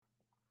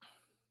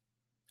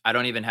I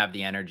don't even have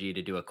the energy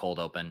to do a cold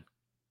open.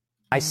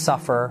 I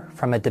suffer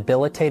from a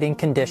debilitating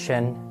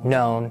condition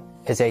known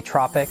as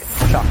atropic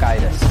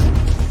shockitis.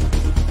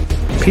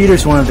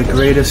 Peter's one of the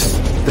greatest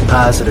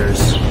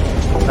depositors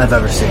I've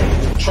ever seen.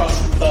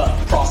 Trust the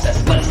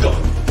process. Let's go.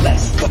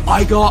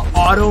 I got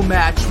auto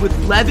matched with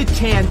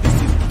Levitan. This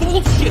is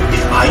bullshit.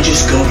 If I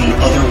just go the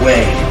other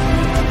way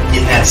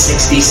in that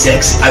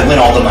 66, I win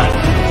all the money.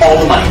 All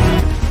the money.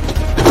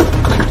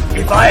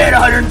 If I had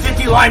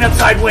 150 lineups,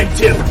 I'd win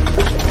too.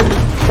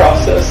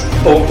 Process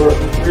over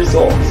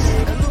results.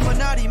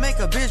 Illuminati make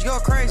a bitch go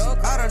crazy.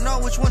 I don't know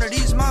which one of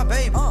these my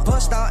baby.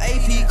 Bust down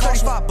AP,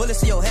 35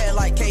 bullets in your head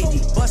like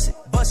KD. Bust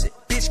it,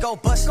 bitch go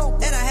bust it.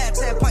 And I had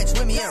 10 pints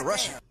with me in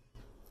Russia.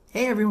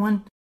 Hey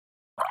everyone.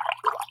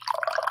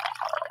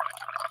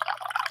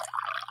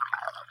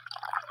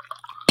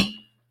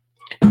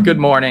 Good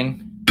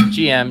morning.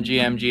 GM.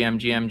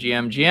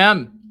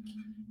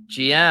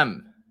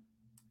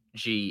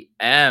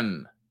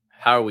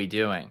 How are we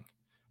doing?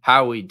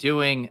 How are we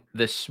doing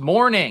this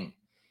morning?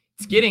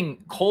 It's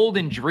getting cold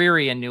and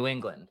dreary in New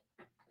England.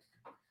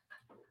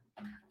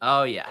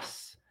 Oh,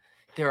 yes.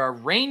 There are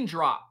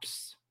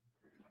raindrops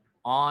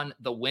on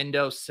the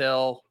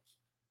windowsill.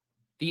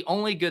 The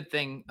only good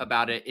thing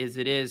about it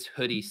is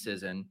hoodie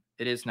season.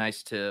 It is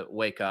nice to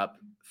wake up,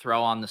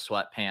 throw on the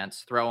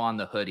sweatpants, throw on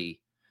the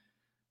hoodie.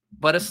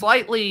 But a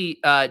slightly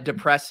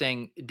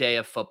depressing day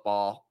of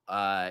football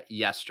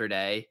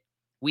yesterday.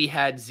 We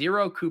had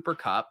 0 Cooper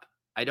Kupp.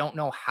 I don't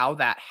know how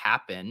that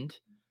happened.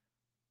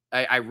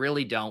 I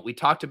really don't. We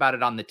talked about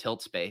it on the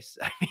Tilt Space.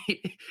 I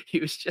mean, he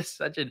was just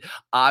such an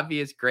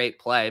obvious great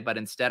play, but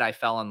instead I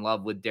fell in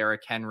love with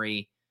Derrick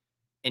Henry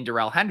and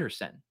Darrell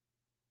Henderson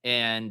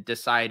and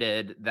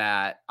decided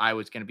that I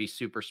was going to be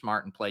super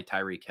smart and play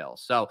Tyreek Hill.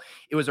 So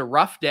it was a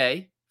rough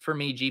day for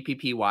me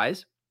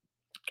GPP-wise.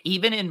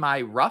 Even in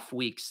my rough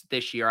weeks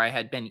this year, I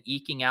had been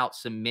eking out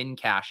some min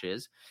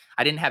cashes.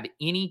 I didn't have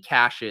any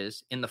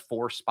cashes in the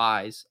 4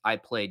 spies I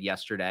played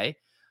yesterday.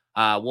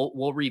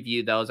 We'll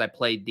review those. I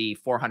played the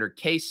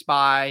 400K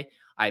spy.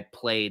 I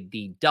played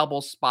the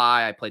double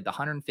spy. I played the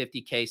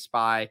 150K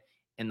spy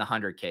and the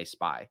 100K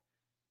spy.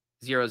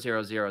 0,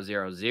 0, 0,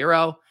 0,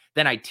 0.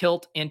 Then I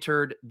tilt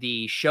entered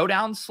the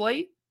showdown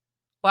slate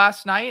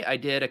last night. I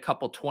did a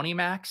couple 20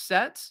 max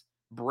sets,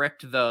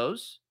 bricked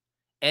those.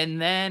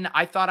 And then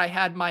I thought I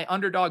had my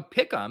underdog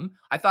pick'em.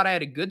 I thought I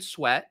had a good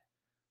sweat.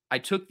 I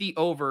took the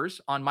overs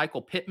on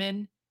Michael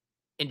Pittman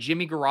and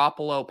Jimmy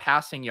Garoppolo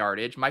passing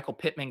yardage. Michael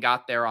Pittman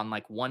got there on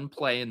like one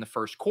play in the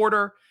first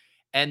quarter.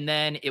 And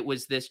then it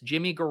was this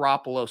Jimmy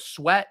Garoppolo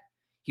sweat.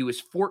 He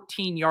was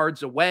 14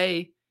 yards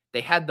away.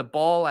 They had the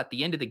ball at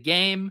the end of the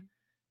game.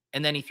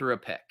 And then he threw a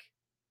pick.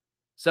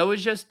 So it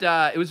was just,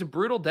 it was a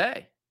brutal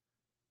day.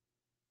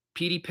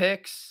 PD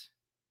picks,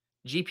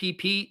 GP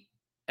Pete.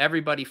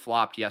 Everybody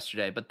flopped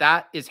yesterday, but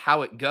that is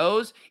how it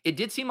goes. It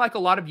did seem like a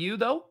lot of you,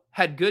 though,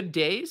 had good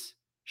days.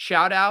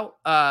 Shout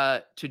out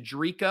to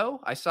Drico.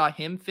 I saw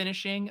him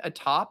finishing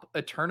atop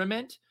a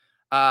tournament.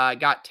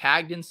 Got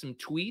tagged in some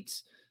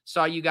tweets.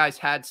 Saw you guys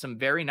had some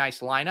very nice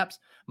lineups.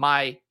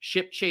 My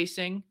ship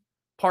chasing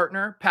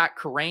partner, Pat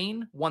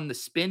Kerrane, won the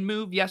spin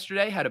move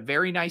yesterday. Had a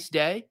very nice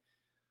day.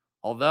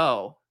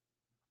 Although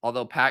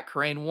Pat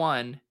Kerrane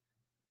won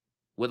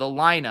with a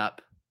lineup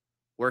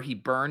where he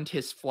burned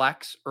his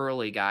flex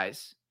early,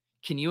 guys.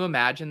 Can you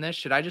imagine this?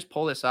 Should I just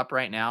pull this up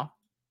right now?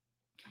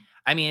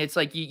 I mean, it's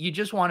like you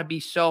just want to be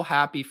so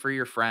happy for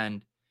your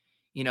friend.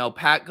 You know,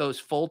 Pat goes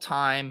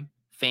full-time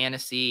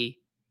fantasy.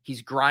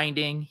 He's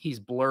grinding.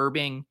 He's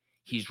blurbing.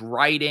 He's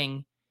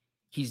writing.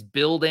 He's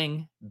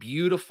building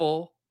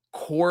beautiful,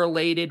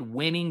 correlated,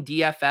 winning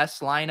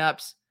DFS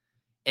lineups.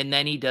 And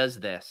then he does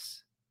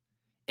this.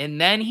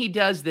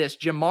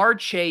 Ja'Marr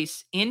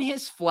Chase in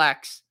his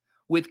flex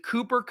with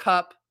Cooper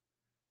Kupp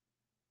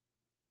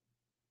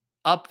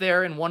up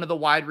there in one of the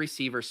wide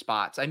receiver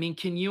spots. I mean,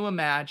 can you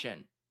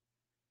imagine?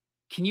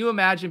 Can you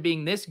imagine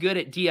being this good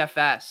at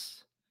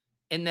DFS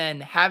and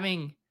then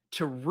having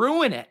to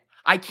ruin it?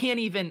 I can't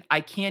even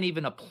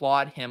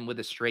applaud him with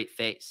a straight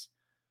face.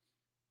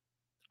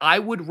 I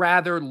would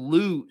rather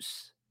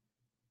lose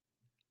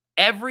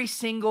every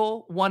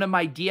single one of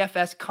my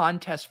DFS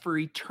contests for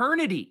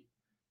eternity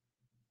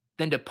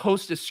than to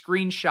post a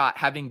screenshot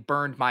having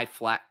burned my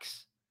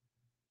flex.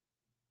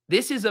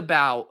 This is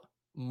about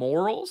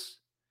morals.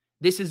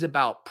 This is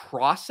about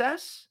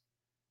process.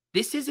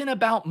 This isn't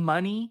about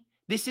money.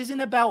 This isn't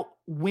about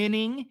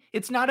winning.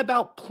 It's not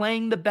about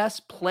playing the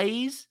best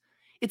plays.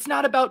 It's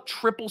not about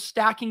triple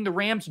stacking the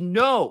Rams.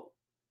 No,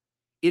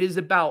 it is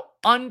about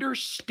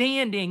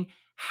understanding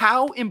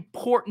how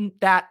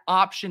important that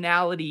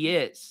optionality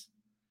is.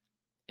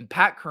 And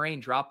Pat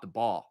Kerrane dropped the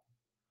ball.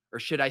 Or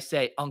should I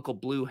say Uncle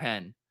Blue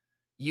Hen,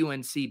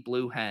 UNC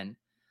Blue Hen.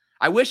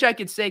 I wish I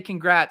could say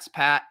congrats,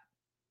 Pat,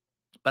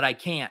 but I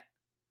can't.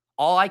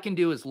 All I can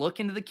do is look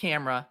into the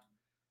camera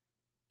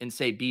and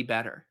say, be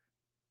better.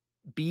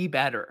 Be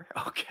better.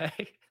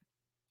 Okay.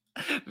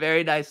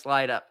 Very nice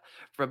lineup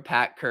from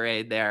Pat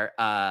Kerrane there.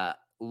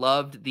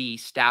 Loved the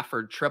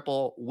Stafford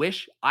triple.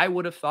 Wish I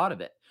would have thought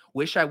of it.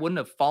 Wish I wouldn't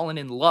have fallen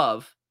in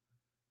love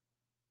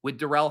with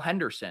Darrell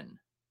Henderson.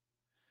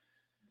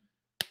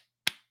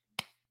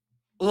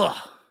 Ugh.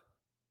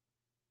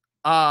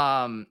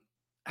 How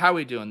are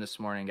we doing this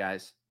morning,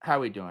 guys? How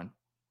are we doing?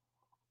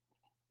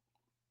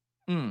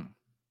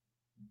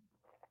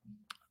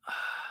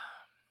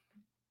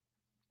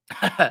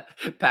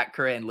 Pat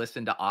Curran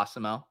listened to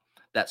Osimo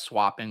that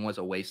swapping was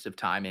a waste of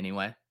time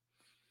anyway.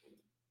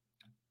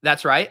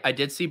 That's right. I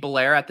did see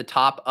Belair at the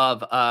top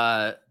of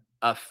a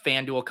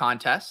FanDuel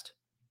contest.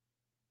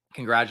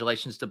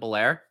 Congratulations to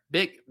Belair.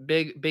 Big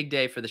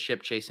day for the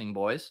ship chasing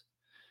boys.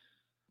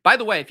 By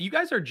the way, if you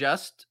guys are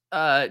just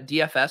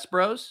DFS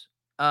bros,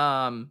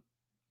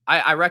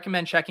 I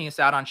recommend checking us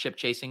out on Ship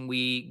Chasing.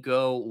 We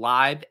go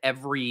live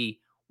every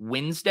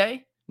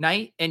Wednesday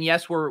night. And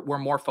yes, we're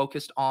more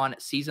focused on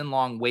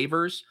season-long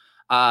waivers.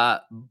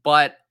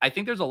 But I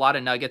think there's a lot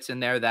of nuggets in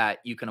there that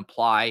you can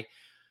apply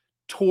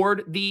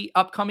toward the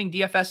upcoming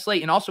DFS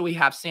slate. And also we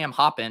have Sam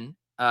Hoppin,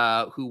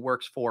 who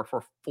works for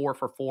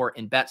 4for4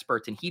 in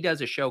BetSperts, and he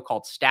does a show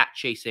called Stat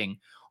Chasing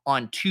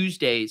on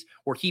Tuesdays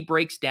where he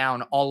breaks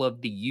down all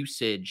of the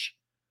usage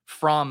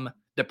from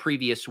the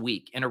previous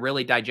week in a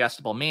really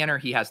digestible manner.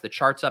 He has the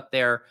charts up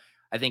there.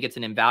 I think it's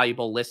an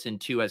invaluable listen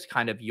to as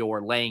kind of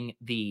you're laying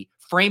the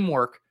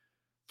framework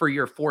for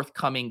your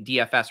forthcoming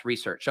DFS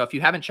research. So if you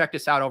haven't checked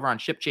us out over on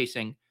Ship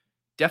Chasing,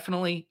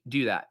 definitely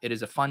do that. It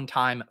is a fun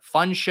time,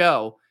 fun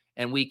show,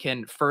 and we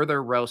can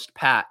further roast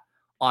Pat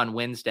on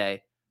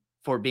Wednesday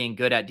for being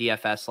good at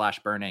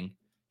DFS / burning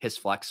his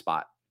flex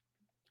spot.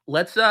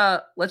 Let's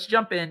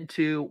jump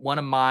into one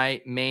of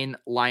my main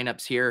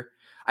lineups here.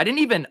 I didn't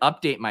even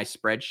update my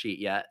spreadsheet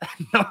yet.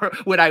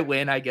 When I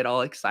win, I get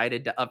all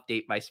excited to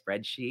update my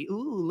spreadsheet.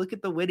 Ooh, look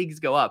at the winnings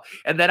go up.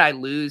 And then I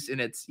lose and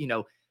it's,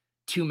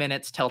 2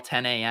 minutes till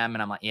 10 a.m.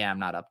 And I'm like, yeah, I'm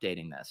not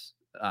updating this.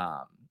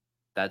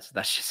 That's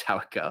just how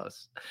it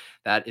goes.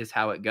 That is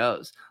how it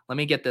goes. Let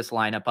me get this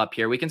lineup up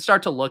here. We can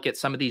start to look at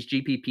some of these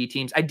GPP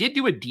teams. I did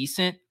do a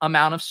decent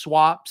amount of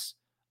swaps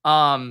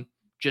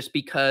just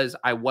because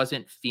I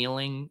wasn't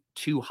feeling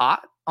too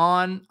hot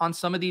on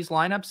some of these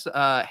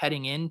lineups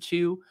heading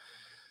into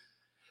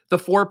the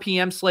 4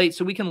 p.m. slate.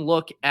 So we can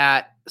look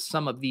at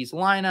some of these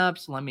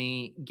lineups. Let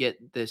me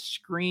get this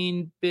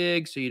screen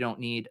big so you don't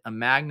need a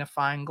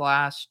magnifying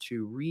glass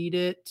to read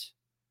it.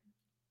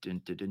 Dun,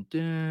 dun, dun,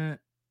 dun.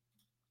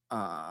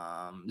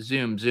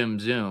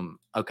 Zoom.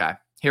 Okay,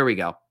 here we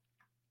go.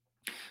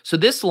 So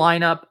this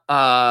lineup,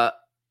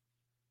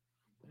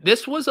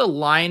 this was a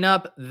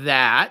lineup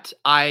that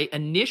I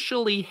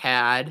initially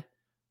had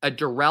a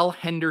Darrell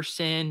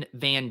Henderson,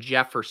 Van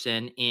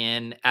Jefferson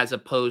in, as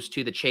opposed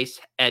to the Chase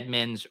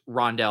Edmonds,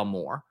 Rondale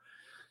Moore.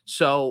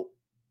 So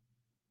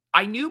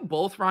I knew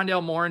both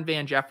Rondale Moore and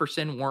Van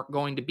Jefferson weren't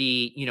going to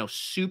be,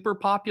 super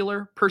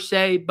popular per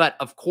se, but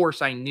of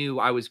course I knew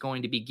I was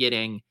going to be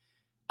getting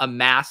a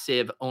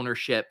massive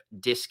ownership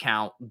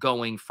discount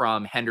going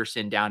from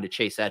Henderson down to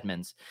Chase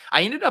Edmonds.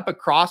 I ended up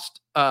across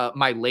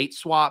my late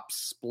swap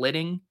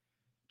splitting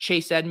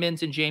Chase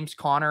Edmonds and James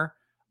Conner.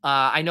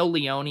 I know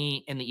Leone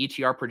in the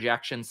ETR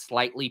projection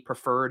slightly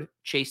preferred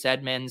Chase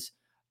Edmonds.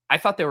 I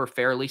thought they were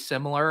fairly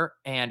similar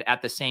and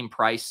at the same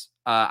price.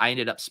 I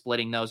ended up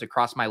splitting those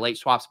across my late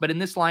swaps. But in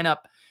this lineup,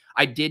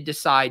 I did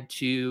decide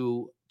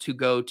to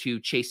go to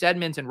Chase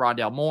Edmonds and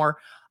Rondale Moore.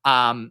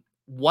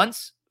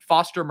 Once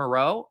Foster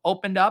Moreau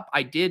opened up,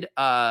 I did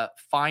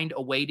find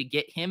a way to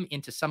get him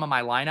into some of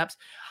my lineups.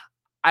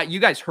 You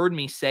guys heard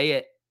me say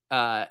it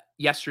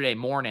yesterday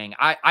morning.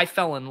 I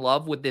fell in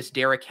love with this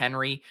Derrick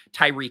Henry,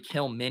 Tyreek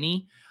Hill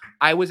mini.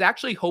 I was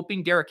actually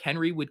hoping Derrick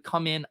Henry would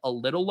come in a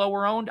little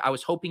lower owned. I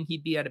was hoping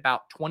he'd be at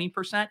about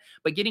 20%,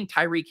 but getting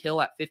Tyreek Hill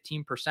at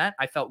 15%,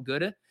 I felt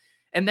good.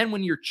 And then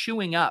when you're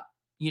chewing up,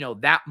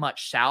 that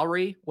much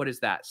salary, what is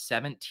that?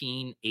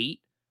 17.8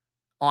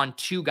 on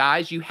 2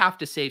 guys, you have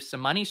to save some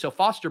money. So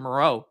Foster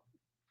Moreau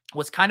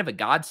was kind of a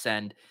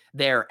godsend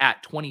there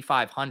at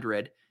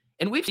 2,500.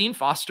 And we've seen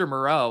Foster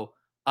Moreau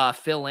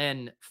fill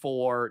in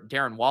for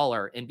Darren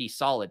Waller and be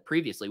solid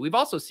previously. We've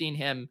also seen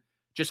him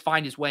just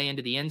find his way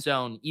into the end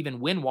zone, even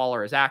when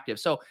Waller is active.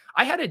 So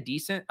I had a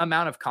decent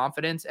amount of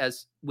confidence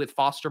as with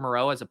Foster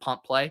Moreau as a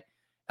punt play.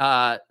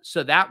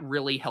 So that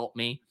really helped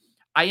me.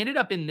 I ended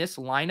up in this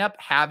lineup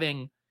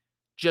having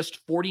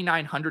just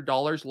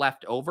 $4,900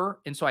 left over.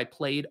 And so I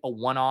played a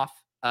one-off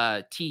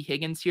T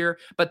Higgins here.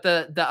 But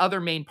the other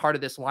main part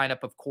of this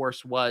lineup, of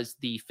course, was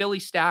the Philly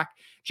stack,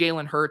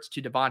 Jalen Hurts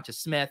to Devonta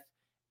Smith.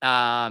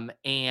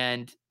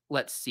 And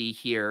let's see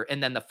here.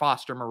 And then the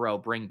Foster Moreau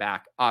bring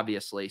back,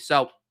 obviously.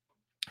 So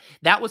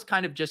that was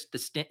kind of just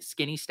the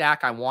skinny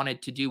stack I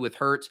wanted to do with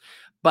Hurts,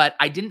 but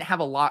I didn't have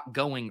a lot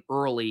going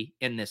early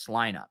in this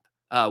lineup.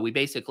 We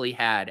basically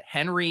had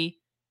Henry,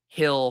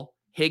 Hill,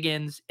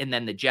 Higgins, and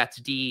then the Jets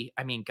D.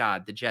 I mean,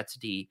 God, the Jets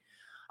D.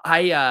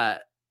 There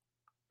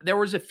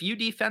was a few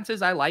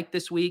defenses I liked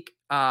this week.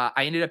 I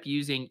ended up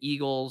using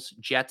Eagles,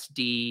 Jets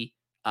D,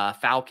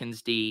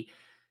 Falcons D.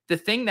 the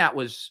thing that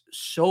was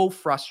so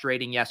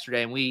frustrating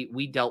yesterday, and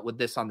we dealt with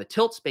this on the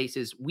Tilt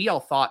Spaces, we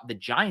all thought the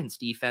Giants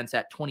defense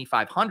at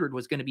 2,500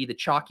 was going to be the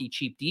chalky,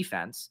 cheap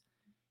defense.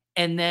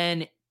 And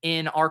then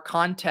in our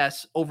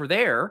contests over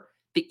there,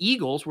 the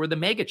Eagles were the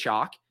mega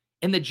chalk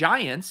and the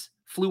Giants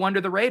flew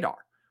under the radar,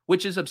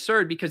 which is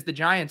absurd because the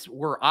Giants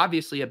were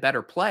obviously a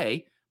better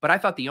play, but I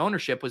thought the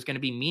ownership was going to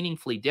be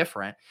meaningfully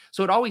different.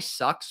 So it always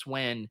sucks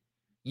when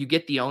you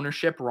get the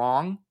ownership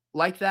wrong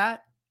like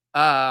that.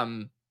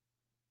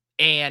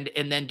 And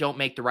then don't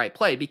make the right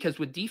play, because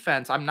with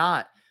defense, I'm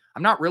not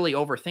really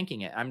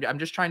overthinking it. I'm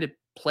just trying to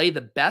play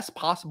the best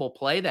possible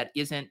play that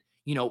isn't,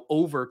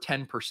 over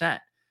 10%.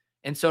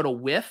 And so to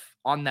whiff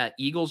on that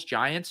Eagles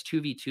Giants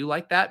 2v2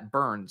 like that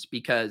burns,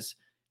 because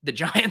the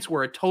Giants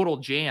were a total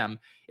jam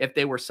if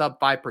they were sub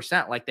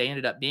 5%, like they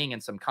ended up being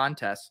in some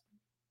contests.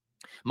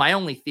 My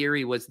only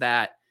theory was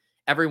that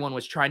everyone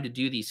was trying to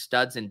do these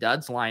studs and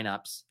duds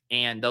lineups,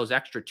 and those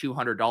extra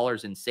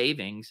 $200 in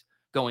savings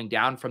going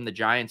down from the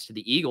Giants to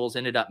the Eagles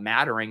ended up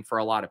mattering for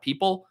a lot of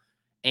people,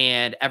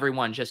 and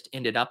everyone just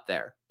ended up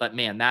there. But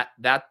man,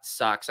 that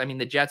sucks. I mean,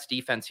 the Jets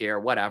defense here,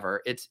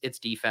 whatever, it's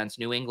defense.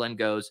 New England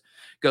goes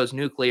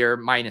nuclear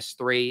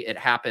 -3. It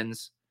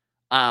happens.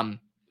 I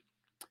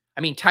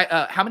mean,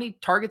 how many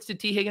targets did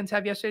T. Higgins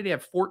have yesterday? Did he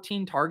have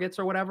 14 targets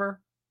or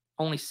whatever?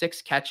 Only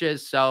 6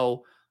 catches.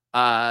 So,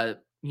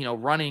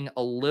 running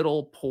a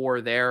little poor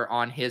there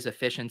on his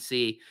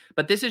efficiency.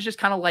 But this is just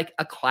kind of like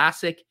a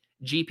classic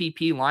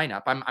GPP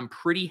lineup. I'm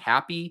pretty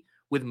happy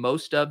with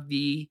most of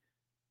the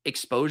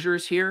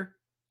exposures here.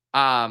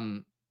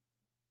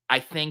 I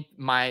think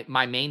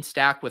my main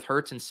stack with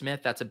Hurts and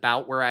Smith, that's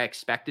about where I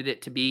expected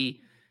it to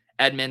be.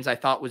 Edmonds, I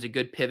thought, was a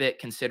good pivot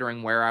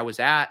considering where I was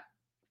at.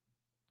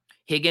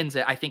 Higgins,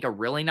 I think, a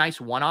really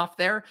nice one-off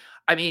there.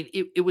 I mean,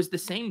 it was the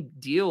same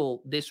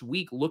deal this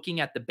week looking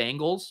at the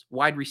Bengals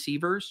wide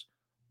receivers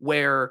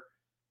where,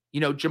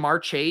 Jamar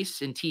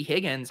Chase and T.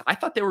 Higgins, I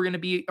thought they were going to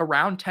be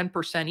around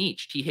 10%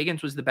 each. T.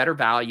 Higgins was the better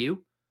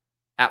value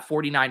at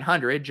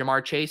 4,900.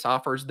 Jamar Chase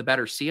offers the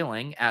better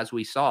ceiling, as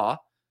we saw.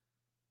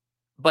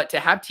 But to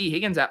have T.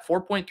 Higgins at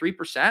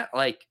 4.3%,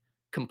 like,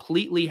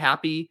 completely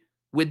happy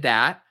with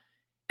that.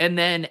 And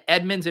then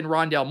Edmonds and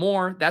Rondale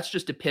Moore, that's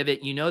just a pivot.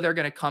 They're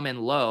going to come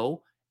in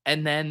low.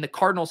 And then the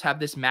Cardinals have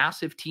this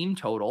massive team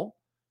total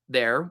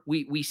there.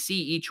 We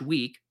see each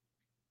week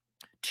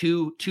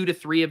two to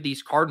three of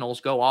these Cardinals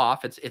go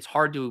off. It's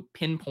hard to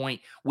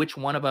pinpoint which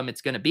one of them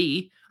it's going to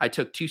be. I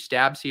took 2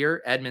 stabs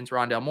here. Edmonds,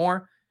 Rondale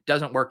Moore.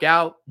 Doesn't work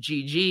out.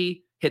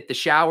 GG. Hit the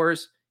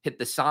showers. Hit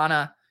the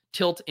sauna.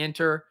 Tilt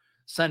enter.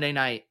 Sunday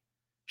night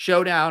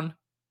showdown.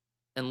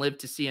 And live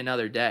to see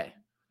another day.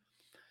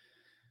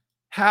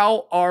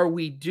 How are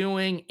we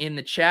doing in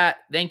the chat?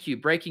 Thank you.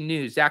 Breaking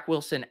news. Zach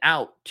Wilson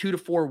out 2 to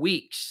 4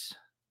 weeks.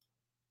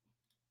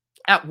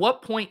 At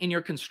what point in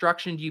your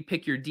construction do you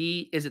pick your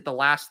D? Is it the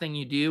last thing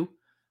you do?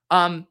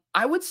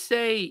 I would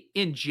say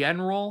in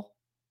general,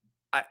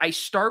 I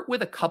start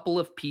with a couple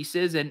of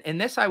pieces.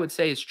 And this I would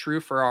say is true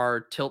for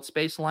our Tilt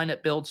Space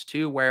lineup builds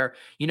too, where,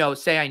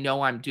 say I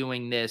know I'm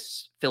doing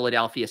this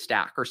Philadelphia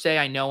stack, or say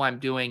I know I'm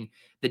doing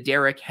the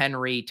Derrick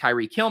Henry,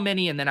 Tyreek Hill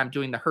mini, and then I'm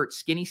doing the Hurts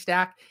skinny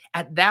stack.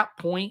 At that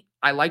point,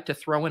 I like to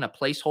throw in a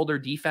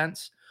placeholder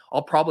defense.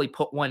 I'll probably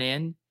put one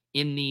in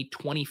the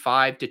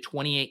 2,500 to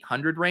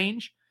 2,800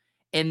 range.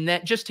 And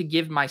that just to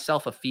give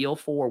myself a feel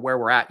for where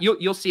we're at.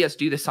 You'll see us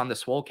do this on the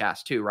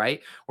Swolecast too,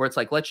 right? Where it's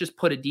like, let's just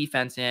put a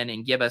defense in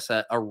and give us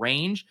a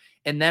range,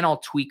 and then I'll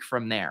tweak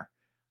from there.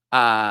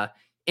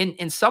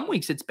 In some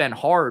weeks, it's been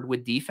hard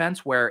with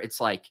defense where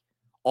it's like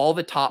all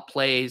the top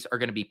plays are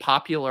going to be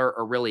popular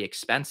or really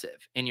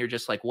expensive. And you're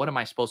just like, what am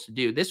I supposed to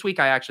do? This week,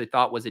 I actually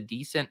thought was a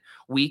decent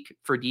week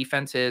for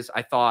defenses.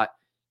 I thought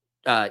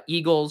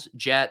Eagles,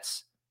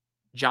 Jets,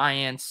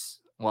 Giants.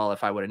 Well,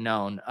 if I would have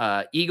known,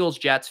 Eagles,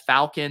 Jets,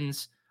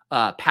 Falcons,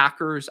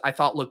 Packers, I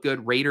thought looked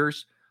good.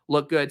 Raiders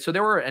looked good. So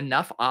there were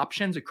enough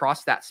options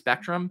across that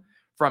spectrum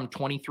from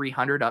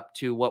 2,300 up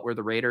to what were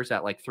the Raiders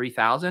at like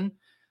 3,000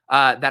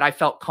 that I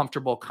felt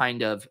comfortable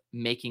kind of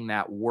making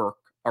that work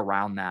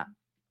around that.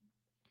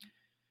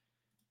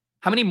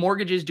 How many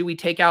mortgages do we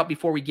take out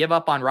before we give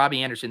up on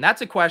Robbie Anderson?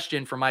 That's a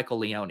question for Michael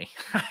Leone.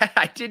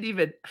 I didn't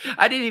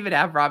even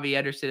have Robbie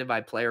Anderson in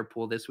my player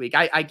pool this week.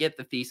 I get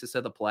the thesis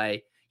of the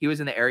play. He was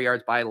in the air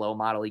yards by low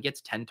model. He gets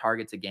 10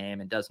 targets a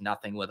game and does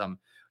nothing with them.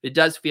 It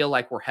does feel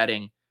like we're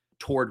heading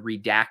toward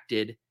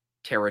redacted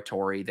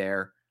territory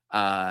there.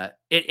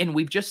 And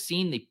we've just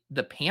seen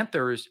the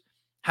Panthers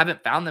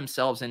haven't found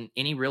themselves in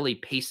any really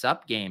pace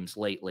up games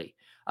lately.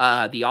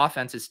 The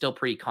offense is still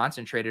pretty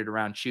concentrated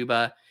around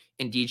Chuba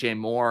and DJ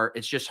Moore.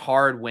 It's just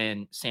hard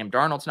when Sam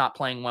Darnold's not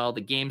playing well.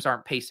 The games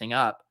aren't pacing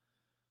up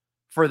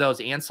for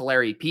those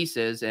ancillary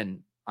pieces.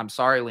 And I'm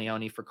sorry,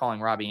 Leone, for calling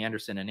Robbie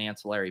Anderson an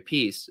ancillary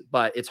piece,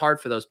 but it's hard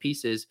for those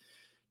pieces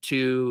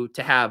to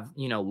have,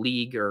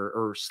 league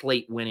or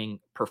slate winning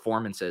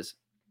performances.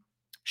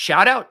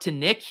 Shout out to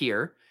Nick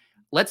here.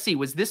 Let's see.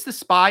 Was this the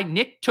spy?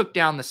 Nick took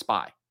down the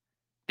spy.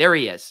 There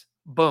he is.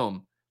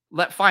 Boom.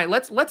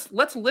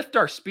 Let's lift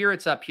our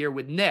spirits up here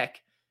with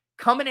Nick,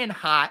 coming in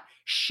hot,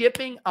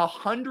 shipping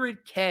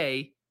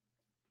 100K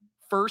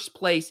first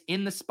place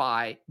in the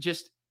SPY.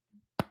 Just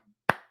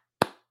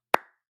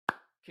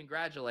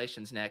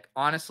congratulations, Nick.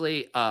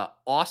 Honestly,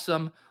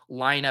 awesome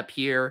lineup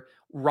here.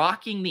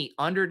 Rocking the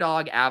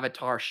underdog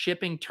avatar,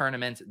 shipping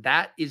tournaments.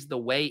 That is the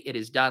way it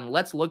is done.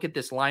 Let's look at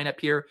this lineup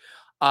here.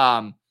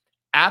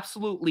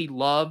 Absolutely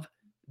love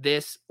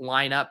this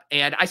lineup.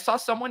 And I saw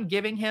someone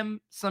giving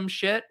him some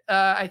shit,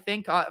 I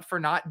think, for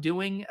not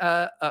doing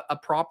a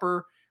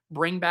proper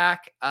bring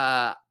back.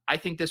 I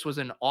think this was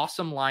an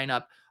awesome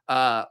lineup.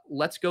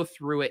 Let's go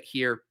through it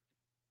here.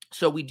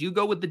 So we do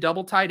go with the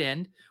double tight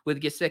end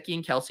with Gesicki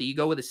and Kelce. You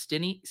go with a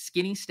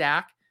skinny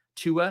stack,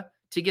 Tua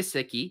to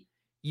Gesicki.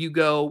 You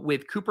go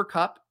with Cooper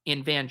Kupp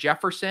and Van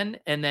Jefferson,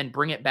 and then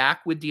bring it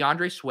back with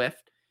DeAndre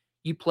Swift.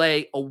 You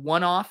play a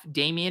one-off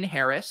Damian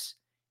Harris,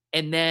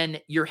 and then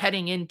you're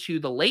heading into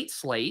the late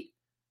slate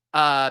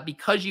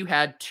because you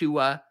had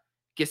Tua,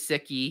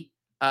 Gesicki,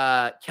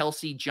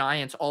 Kelce,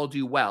 Giants all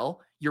do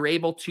well. You're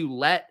able to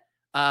let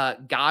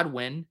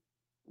Godwin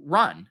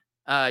run.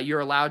 You're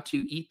allowed to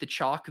eat the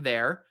chalk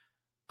there.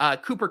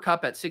 Cooper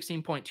Kupp at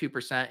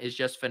 16.2% is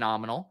just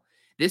phenomenal.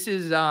 This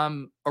is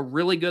a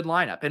really good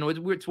lineup. And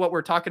it's what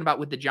we're talking about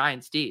with the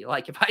Giants D.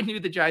 Like, if I knew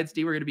the Giants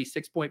D were going to be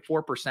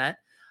 6.4%,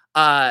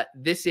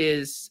 this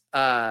is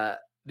a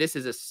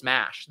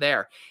smash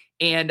there.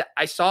 And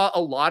I saw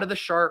a lot of the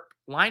sharp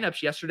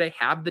lineups yesterday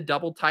have the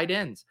double tight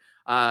ends.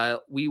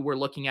 We were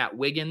looking at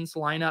Wiggins'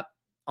 lineup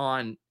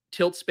on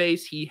Tilt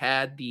Space. He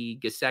had the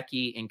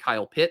Gesicki and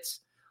Kyle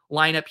Pitts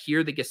lineup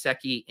here, the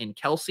Gesicki and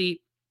Kelce.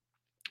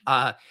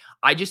 I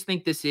just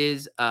think this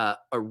is a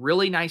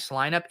really nice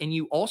lineup. And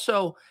you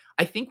also,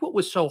 I think what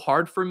was so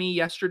hard for me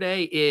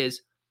yesterday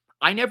is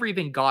I never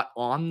even got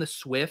on the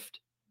Swift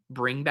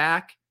bring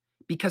back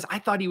because I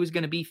thought he was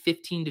going to be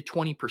 15 to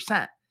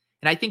 20%.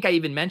 And I think I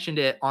even mentioned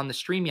it on the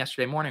stream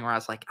yesterday morning where I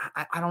was like,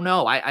 I don't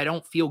know. I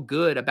don't feel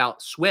good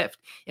about Swift.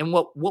 And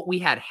what we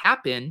had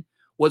happen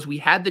was we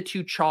had the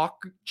two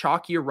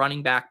chalkier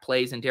running back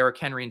plays in Derrick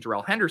Henry and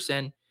Darrell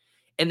Henderson.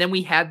 And then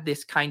we had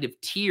this kind of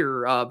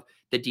tier of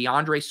the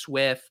DeAndre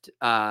Swift,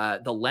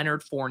 the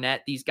Leonard Fournette,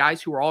 these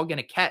guys who are all going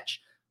to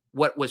catch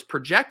what was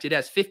projected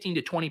as 15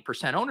 to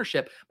 20%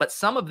 ownership. But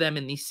some of them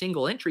in these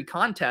single entry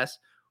contests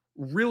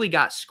really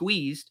got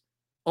squeezed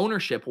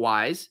ownership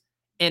wise.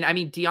 And I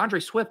mean,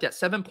 DeAndre Swift at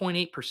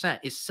 7.8%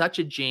 is such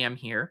a jam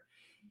here.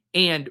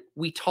 And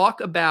we talk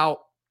about,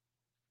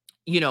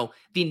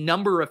 the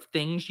number of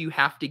things you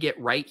have to get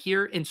right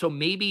here. And so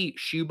maybe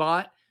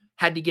Shoebot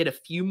had to get a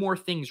few more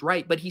things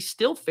right, but he's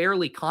still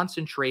fairly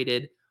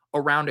concentrated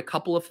around a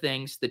couple of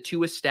things. The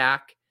Tua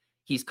stack,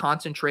 he's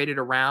concentrated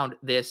around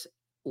this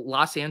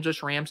Los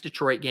Angeles Rams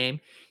Detroit game.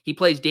 He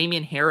plays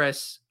Damian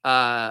Harris,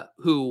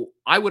 who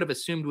I would have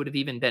assumed would have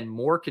even been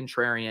more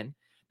contrarian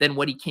than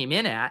what he came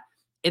in at.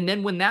 And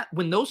then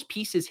when those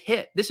pieces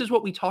hit, this is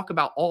what we talk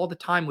about all the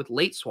time with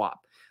late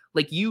swap.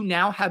 Like, you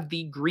now have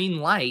the green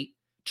light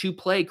to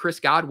play Chris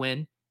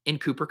Godwin and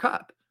Cooper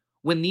Kupp.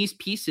 When these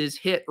pieces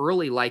hit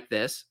early like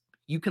this,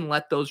 you can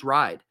let those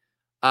ride.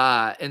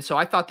 And so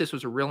I thought this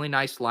was a really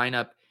nice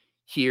lineup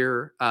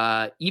here.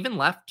 Even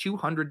left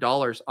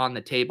 $200 on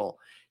the table.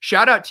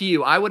 Shout out to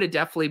you. I would have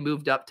definitely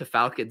moved up to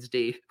Falcons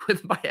D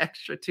with my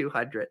extra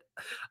 200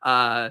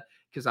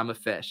 because I'm a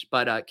fish.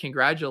 But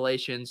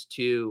congratulations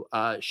to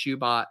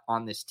Shoebot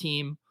on this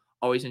team.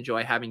 Always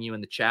enjoy having you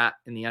in the chat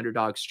in the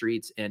underdog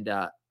streets, and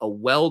a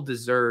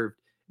well-deserved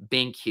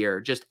bink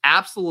here. Just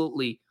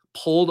absolutely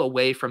pulled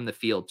away from the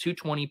field.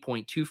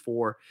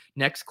 220.24.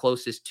 Next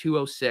closest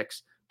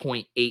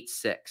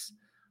 206.86.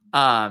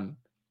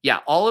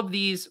 All of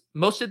these,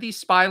 most of these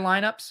SPY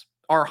lineups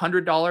are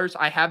 $100.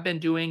 I have been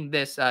doing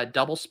this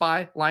double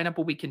SPY lineup,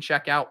 what we can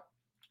check out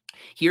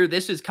here.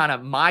 This is kind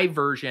of my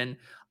version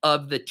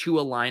of the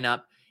Tua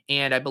lineup.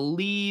 And I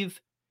believe,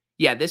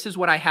 this is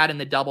what I had in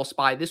the double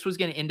SPY. This was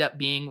going to end up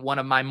being one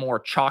of my more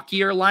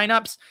chalkier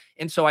lineups.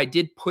 And so I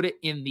did put it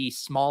in the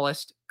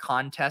smallest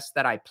contest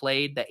that I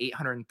played, the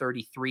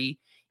 833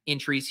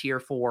 entries here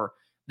for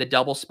the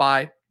double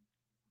SPY.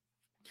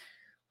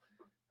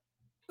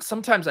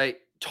 Sometimes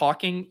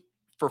talking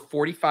for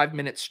 45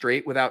 minutes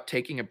straight without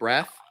taking a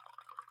breath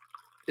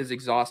is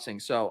exhausting.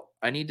 So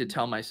I need to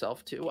tell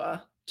myself to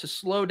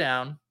slow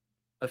down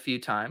a few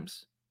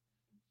times,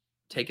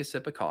 take a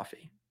sip of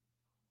coffee.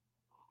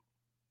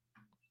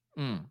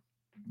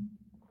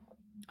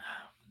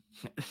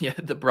 Yeah,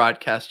 the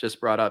broadcast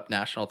just brought up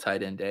National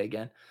Tight End Day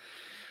again.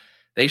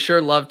 They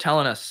sure love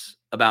telling us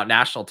about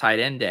National Tight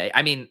End Day.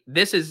 I mean,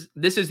 this is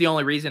the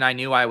only reason I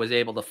knew I was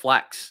able to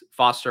flex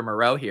Foster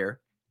Moreau here,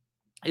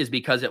 is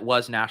because it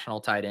was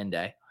National Tight End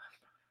Day.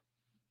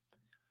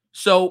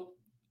 So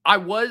I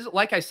was,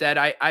 like I said,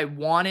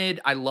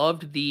 I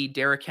loved the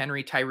Derrick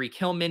Henry, Tyreek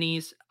Hill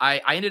minis.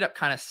 I ended up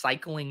kind of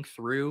cycling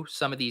through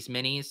some of these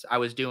minis. I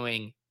was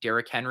doing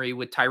Derrick Henry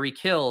with Tyreek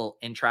Hill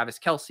and Travis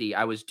Kelce.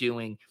 I was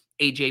doing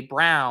AJ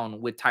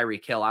Brown with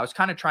Tyreek Hill. I was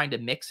kind of trying to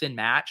mix and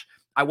match.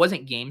 I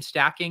wasn't game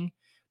stacking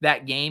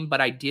that game,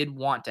 but I did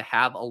want to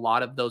have a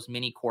lot of those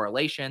mini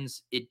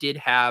correlations. It did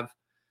have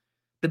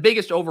the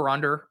biggest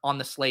over-under on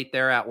the slate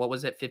there at, what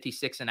was it,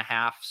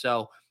 56.5.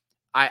 So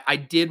I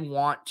did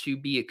want to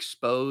be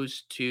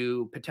exposed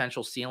to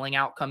potential ceiling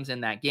outcomes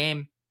in that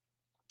game.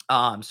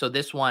 So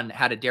this one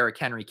had a Derrick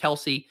Henry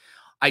Kelsey.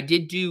 I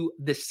did do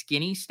the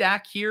skinny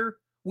stack here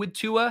with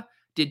Tua,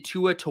 did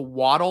Tua to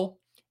Waddle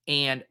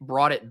and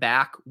brought it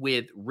back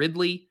with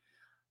Ridley.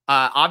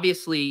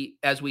 Obviously,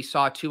 as we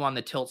saw too on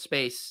the tilt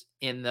space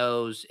in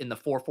the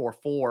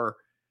 4-4-4,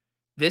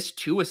 this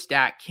Tua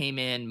stack came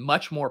in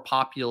much more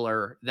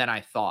popular than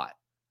I thought.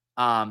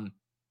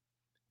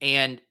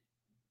 And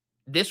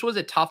this was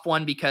a tough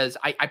one because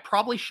I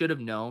probably should have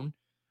known.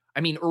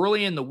 I mean,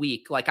 early in the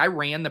week, like I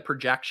ran the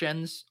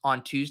projections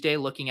on Tuesday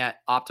looking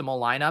at optimal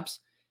lineups,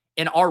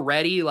 and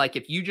already, like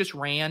if you just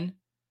ran,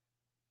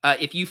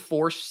 if you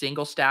force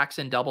single stacks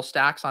and double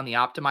stacks on the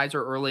optimizer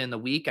early in the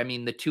week, I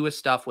mean, the Tua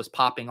stuff was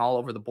popping all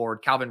over the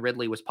board. Calvin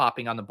Ridley was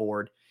popping on the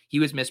board. He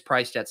was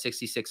mispriced at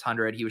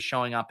 6,600. He was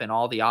showing up in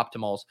all the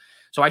optimals.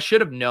 So I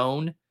should have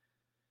known.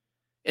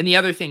 And the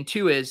other thing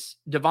too is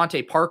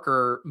Devontae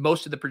Parker,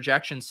 most of the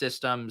projection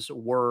systems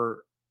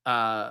were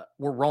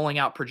rolling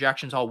out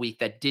projections all week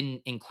that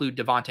didn't include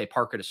Devontae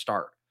Parker to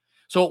start.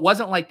 So it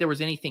wasn't like there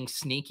was anything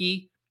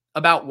sneaky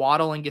about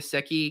Waddle and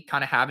Gesicki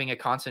kind of having a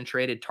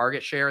concentrated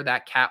target share.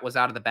 That cat was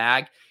out of the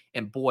bag.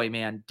 And boy,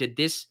 man, did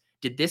this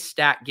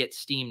stack get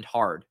steamed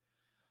hard.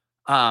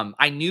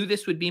 I knew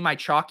this would be my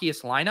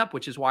chalkiest lineup,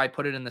 which is why I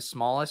put it in the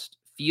smallest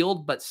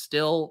field, but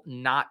still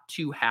not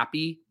too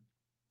happy,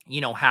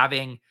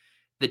 having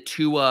the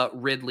Tua,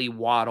 Ridley,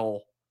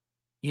 Waddle,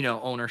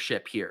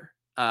 ownership here.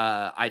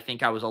 I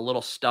think I was a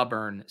little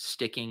stubborn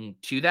sticking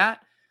to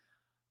that.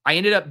 I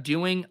ended up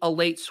doing a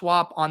late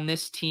swap on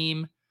this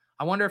team.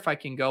 I wonder if I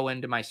can go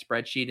into my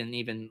spreadsheet and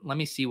even let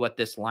me see what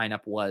this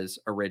lineup was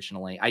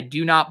originally. I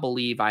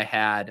believe I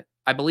had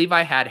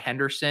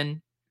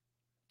Henderson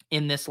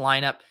in this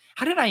lineup.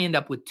 How did I end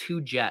up with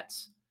 2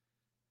 Jets?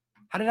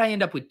 How did I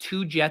end up with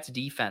 2 Jets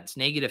defense,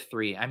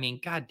 -3? I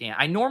mean, goddamn.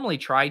 I normally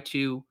try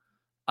to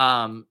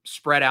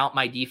spread out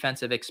my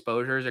defensive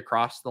exposures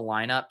across the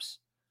lineups.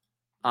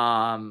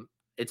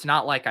 It's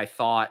not like I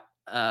thought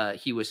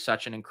he was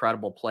such an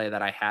incredible play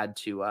that I had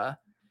to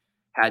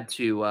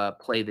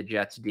play the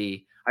Jets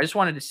D. I just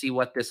wanted to see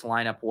what this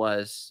lineup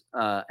was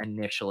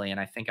initially, and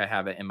I think I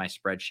have it in my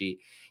spreadsheet.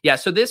 Yeah,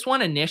 so this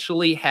one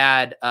initially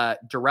had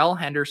Darrell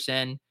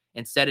Henderson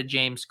instead of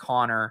James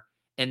Conner,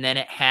 and then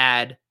it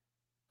had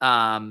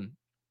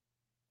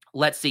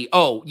let's see.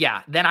 Oh,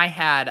 yeah. Then I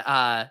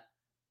had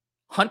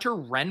Hunter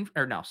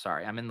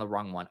I'm in the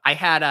wrong one. I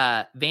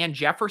had Van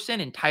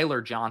Jefferson and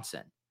Tyler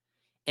Johnson.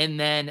 And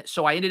then,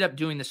 so I ended up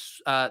doing this,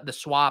 the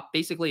swap,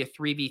 basically a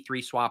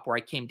 3v3 swap where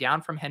I came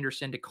down from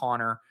Henderson to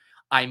Conner.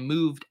 I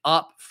moved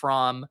up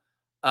from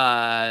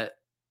Van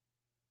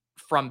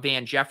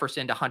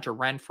Jefferson to Hunter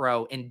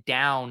Renfrow and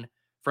down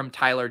from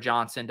Tyler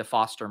Johnson to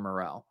Foster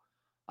Moreau.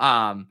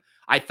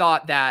 I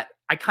thought that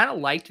I kind of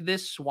liked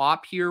this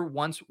swap here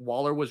once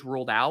Waller was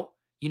ruled out,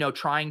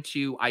 trying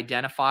to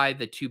identify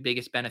the 2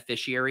 biggest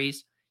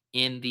beneficiaries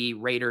in the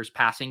Raiders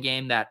passing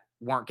game that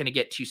weren't going to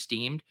get too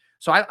steamed.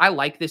 So I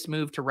like this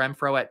move to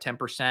Renfrow at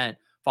 10%,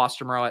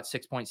 Foster Moreau at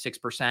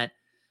 6.6%.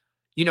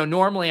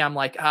 Normally I'm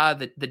like,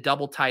 the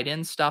double tight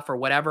end stuff or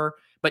whatever.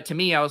 But to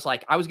me, I was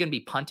like, I was going to be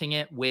punting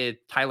it with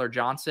Tyler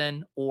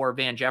Johnson or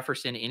Van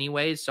Jefferson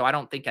anyways. So I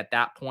don't think at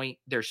that point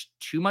there's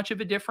too much of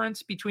a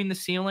difference between the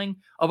ceiling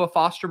of a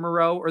Foster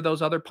Moreau or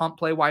those other pump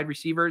play wide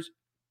receivers.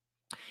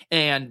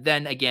 And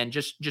then again,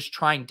 just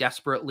trying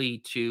desperately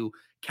to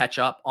catch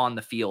up on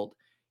the field.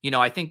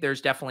 I think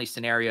there's definitely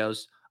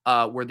scenarios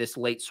where this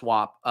late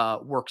swap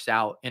works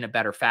out in a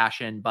better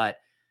fashion, but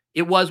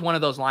it was one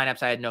of those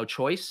lineups I had no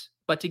choice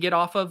but to get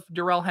off of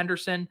Darrell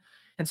Henderson.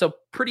 And so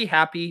pretty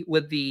happy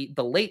with the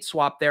late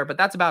swap there, but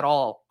that's about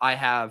all I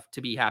have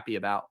to be happy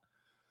about.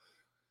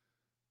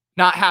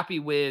 Not happy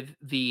with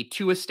the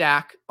Tua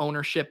stack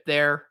ownership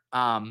there.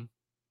 I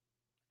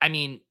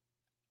mean,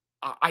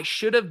 I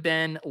should have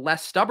been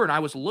less stubborn. I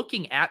was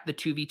looking at the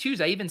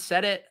 2v2s. I even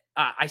said it.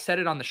 I said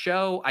it on the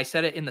show. I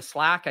said it in the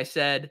Slack. I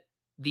said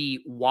the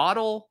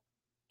Waddle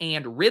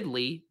and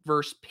Ridley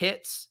versus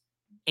Pitts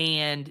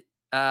and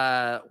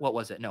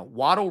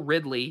Waddle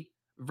Ridley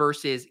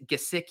versus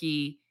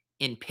Gesicki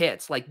in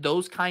Pitts. Like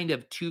those kind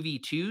of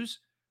 2v2s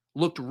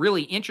looked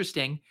really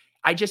interesting.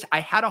 I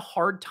had a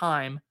hard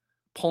time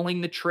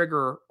pulling the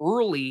trigger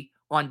early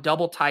on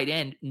double tight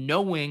end,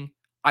 knowing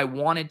I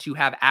wanted to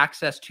have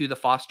access to the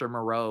Foster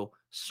Moreau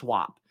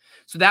swap.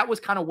 So that was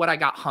kind of what I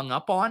got hung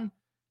up on,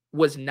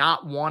 was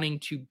not wanting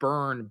to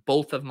burn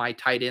both of my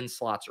tight end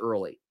slots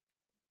early.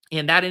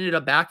 And that ended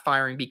up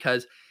backfiring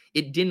because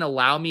it didn't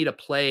allow me to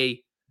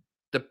play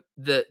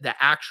the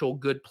actual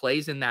good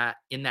plays in that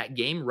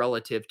game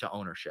relative to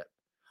ownership.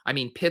 I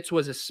mean, Pitts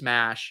was a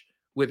smash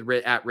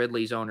at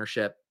Ridley's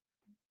ownership.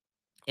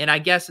 And I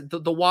guess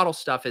the Waddle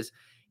stuff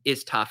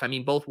is tough. I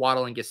mean, both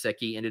Waddle and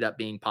Gesicki ended up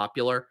being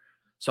popular.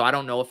 So I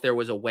don't know if there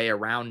was a way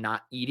around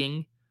not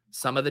eating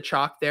some of the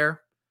chalk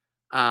there.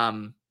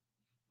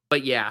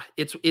 But yeah,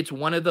 it's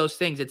one of those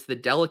things. It's the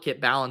delicate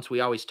balance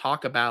we always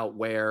talk about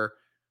where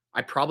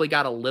I probably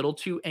got a little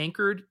too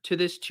anchored to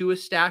this Tua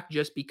stack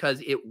just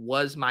because it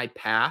was my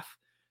path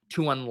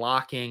to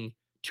unlocking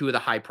two of the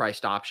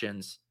high-priced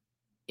options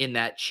in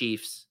that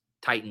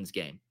Chiefs-Titans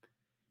game.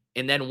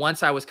 And then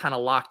once I was kind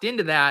of locked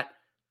into that,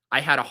 I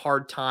had a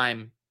hard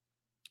time,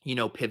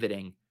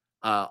 pivoting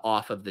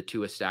off of the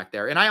Tua stack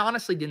there. And I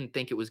honestly didn't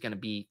think it was going to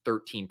be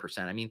 13%.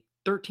 I mean,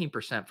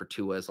 13% for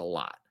Tua is a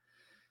lot.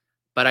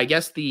 But I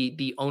guess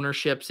the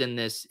ownerships in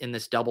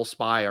this double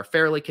spy are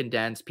fairly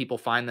condensed. People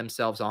find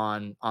themselves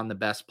on the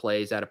best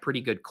plays at a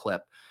pretty good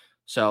clip.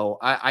 So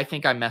I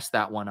think I messed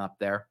that one up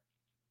there.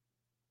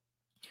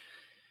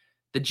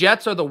 The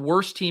Jets are the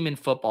worst team in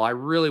football. I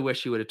really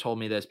wish you would have told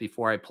me this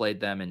before I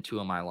played them in two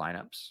of my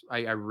lineups.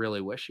 I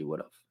really wish you would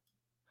have.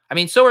 I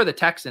mean, so are the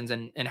Texans.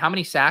 And how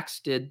many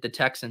sacks did the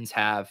Texans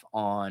have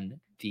on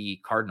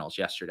the Cardinals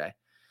yesterday?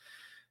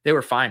 They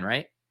were fine,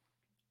 right?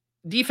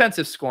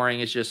 Defensive scoring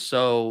is just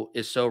so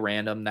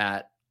random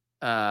that,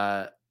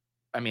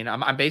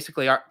 I'm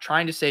basically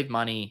trying to save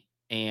money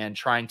and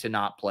trying to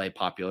not play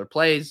popular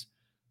plays.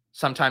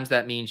 Sometimes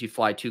that means you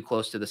fly too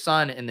close to the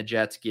sun and the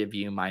Jets give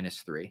you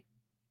 -3.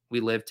 We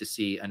live to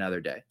see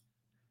another day.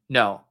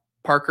 No,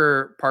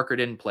 Parker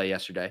didn't play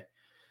yesterday.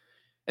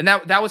 And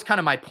that was kind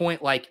of my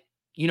point. Like,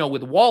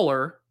 with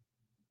Waller,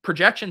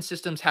 projection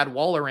systems had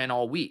Waller in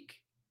all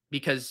week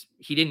because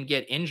he didn't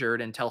get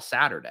injured until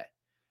Saturday.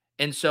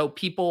 And so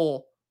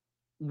people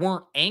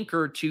weren't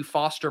anchored to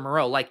Foster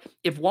Moreau. Like,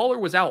 if Waller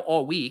was out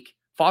all week,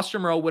 Foster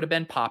Moreau would have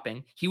been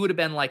popping. He would have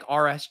been like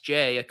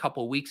RSJ a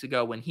couple of weeks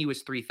ago when he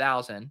was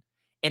 3,000.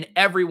 And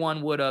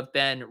everyone would have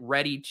been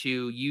ready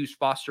to use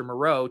Foster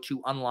Moreau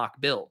to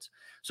unlock builds.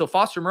 So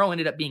Foster Moreau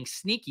ended up being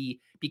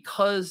sneaky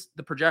because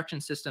the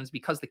projection systems,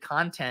 because the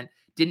content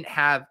didn't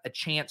have a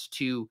chance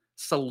to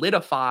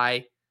solidify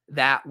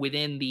that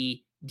within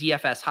the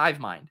DFS hive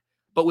mind.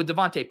 But with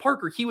Devontae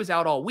Parker, he was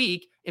out all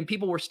week and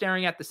people were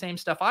staring at the same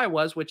stuff I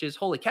was, which is,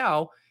 holy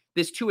cow,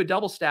 this Tua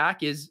double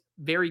stack is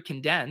very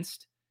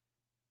condensed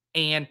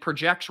and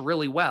projects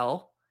really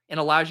well and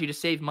allows you to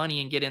save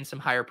money and get in some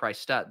higher price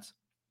studs.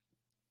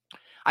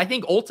 I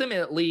think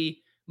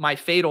ultimately my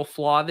fatal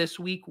flaw this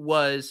week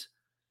was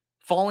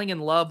falling in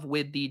love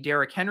with the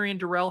Derrick Henry and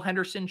Darrell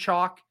Henderson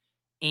chalk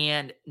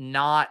and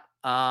not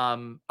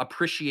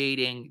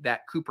appreciating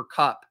that Cooper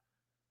Kupp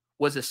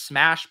was a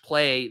smash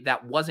play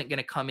that wasn't going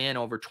to come in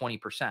over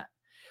 20%.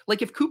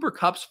 Like, if Cooper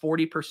Kupp's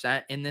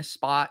 40% in this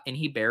spot and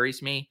he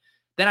buries me,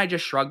 then I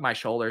just shrug my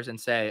shoulders and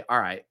say, all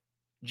right,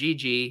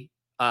 GG,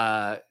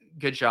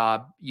 good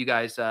job. You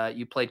guys,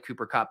 you played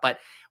Cooper Kupp. But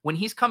when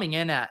he's coming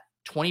in at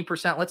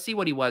 20%, let's see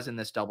what he was in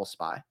this double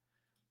spy.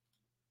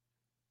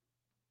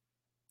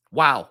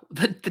 Wow.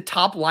 The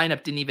top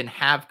lineup didn't even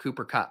have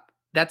Cooper Kupp.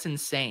 That's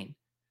insane.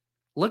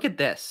 Look at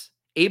this.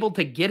 Able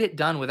to get it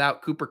done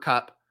without Cooper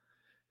Kupp.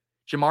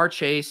 Jamar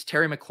Chase,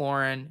 Terry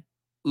McLaurin,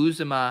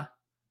 Uzomah.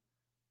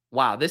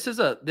 Wow, this is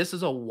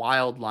a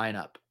wild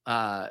lineup.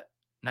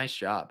 Nice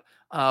job.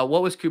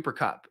 What was Cooper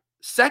Kupp?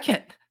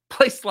 Second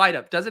place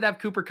lineup. Does it have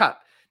Cooper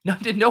Kupp? No,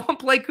 did no one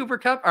play Cooper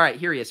Kupp? All right,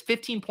 here he is,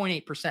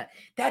 15.8%.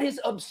 That is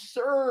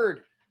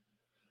absurd.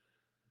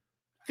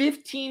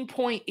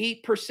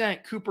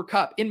 15.8% Cooper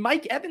Kupp. And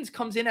Mike Evans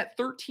comes in at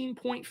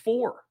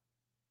 13.4.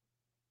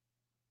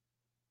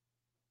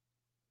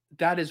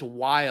 That is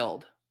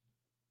wild.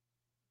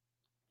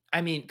 I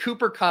mean,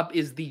 Cooper Kupp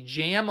is the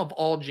jam of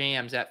all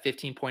jams at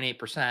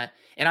 15.8%.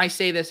 And I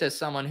say this as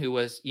someone who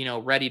was,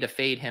 ready to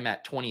fade him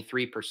at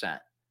 23%.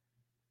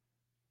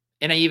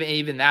 And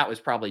even that was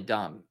probably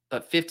dumb,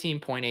 but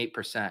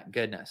 15.8%,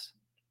 goodness.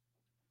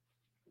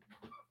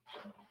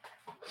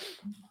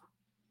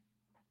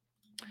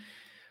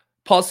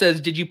 Paul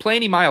says, did you play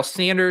any Miles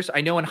Sanders?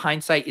 I know in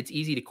hindsight, it's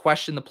easy to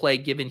question the play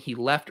given he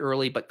left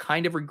early, but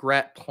kind of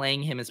regret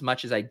playing him as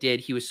much as I did.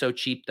 He was so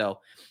cheap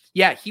though.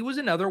 Yeah, he was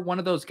another one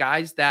of those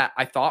guys that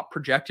I thought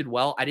projected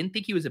well. I didn't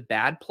think he was a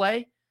bad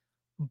play,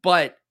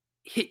 but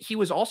he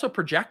was also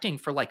projecting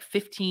for like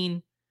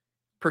 15%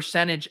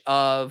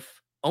 of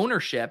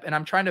ownership. And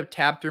I'm trying to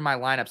tab through my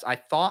lineups. I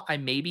thought I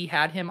maybe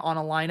had him on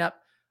a lineup,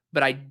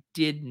 but I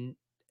did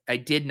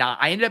not.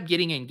 I ended up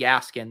getting in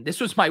Gaskin.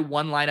 This was my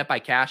one lineup I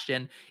cashed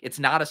in. It's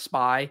not a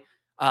spy.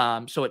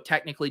 So it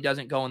technically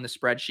doesn't go in the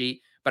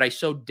spreadsheet, but I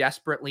so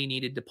desperately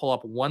needed to pull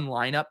up one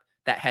lineup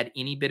that had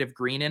any bit of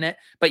green in it.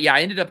 But yeah,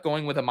 I ended up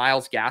going with a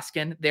Myles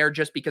Gaskin there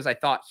just because I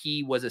thought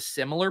he was a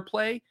similar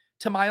play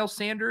to Miles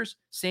Sanders.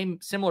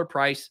 Similar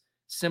price,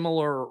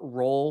 similar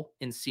role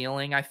in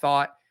ceiling, I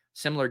thought.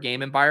 Similar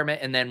game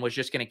environment, and then was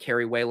just going to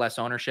carry way less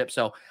ownership.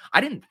 So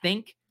I didn't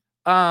think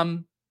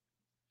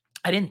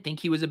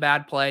he was a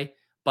bad play,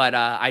 but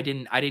I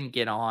didn't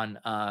get on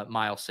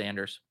Miles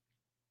Sanders.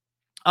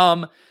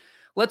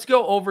 Let's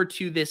go over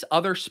to this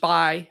other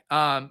spy.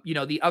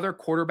 The other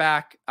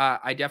quarterback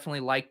I definitely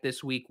liked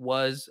this week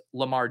was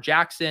Lamar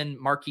Jackson.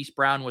 Marquise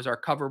Brown was our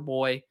cover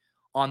boy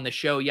on the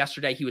show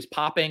yesterday. He was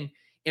popping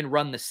in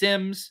Run the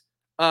Sims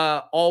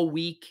all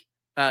week.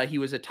 He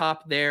was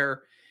atop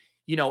there.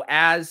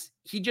 As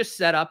he just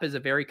set up as a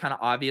very kind of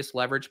obvious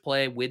leverage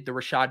play with the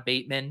Rashad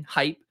Bateman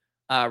hype.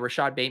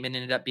 Rashad Bateman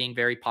ended up being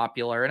very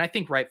popular, and I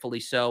think rightfully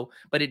so,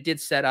 but it did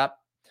set up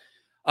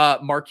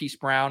Marquise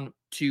Brown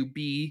to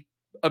be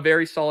a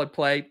very solid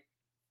play.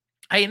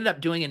 I ended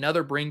up doing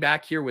another bring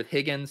back here with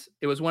Higgins.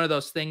 It was one of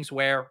those things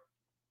where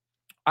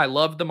I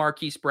loved the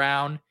Marquise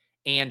Brown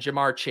and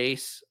Jamar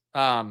Chase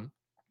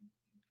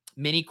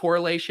mini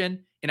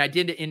correlation, and I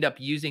did end up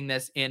using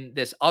this in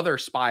this other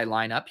SPY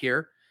lineup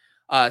here.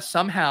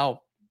 Somehow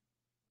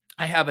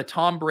I have a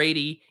Tom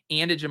Brady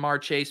and a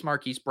Jamar Chase,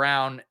 Marquise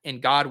Brown,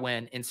 and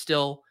Godwin, and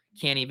still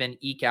can't even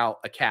eke out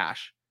a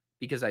cash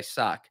because I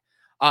suck.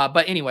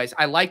 But anyways,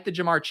 I like the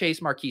Jamar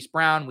Chase, Marquise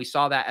Brown. We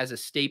saw that as a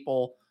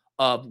staple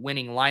of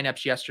winning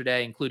lineups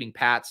yesterday, including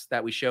Pat's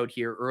that we showed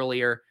here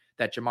earlier,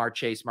 that Jamar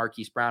Chase,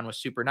 Marquise Brown was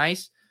super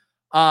nice.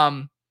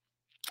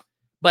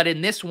 But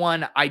in this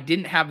one, I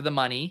didn't have the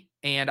money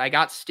and I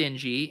got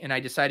stingy and I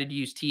decided to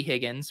use T.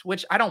 Higgins,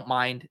 which I don't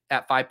mind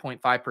at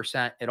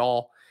 5.5% at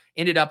all.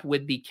 Ended up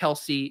with the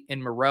Kelsey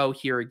and Moreau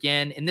here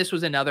again. And this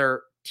was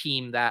another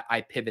team that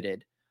I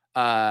pivoted.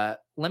 Let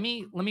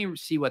me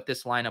see what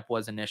this lineup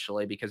was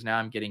initially, because now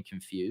I'm getting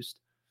confused.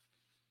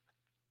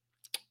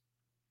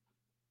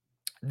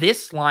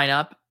 This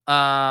lineup,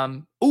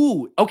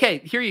 okay,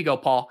 here you go,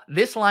 Paul.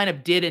 This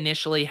lineup did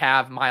initially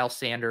have Miles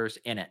Sanders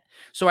in it.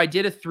 So I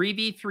did a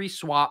 3v3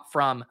 swap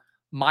from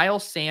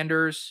Miles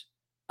Sanders,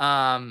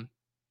 who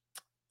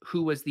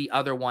was the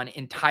other one,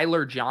 and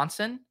Tyler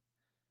Johnson.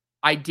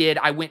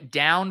 I went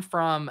down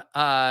from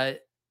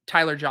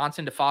Tyler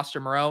Johnson to Foster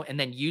Moreau and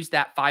then used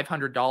that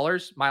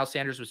 $500. Miles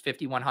Sanders was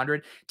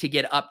 $5,100 to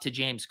get up to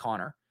James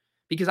Conner,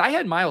 because I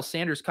had Miles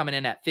Sanders coming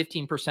in at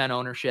 15%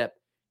 ownership.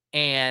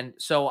 And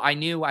so I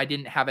knew I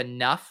didn't have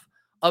enough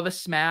of a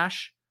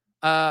smash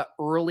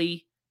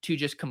early to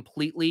just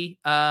completely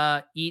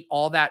eat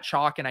all that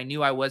chalk. And I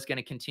knew I was going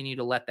to continue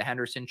to let the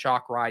Henderson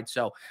chalk ride.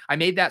 So I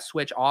made that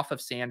switch off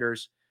of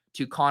Sanders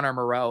to Connor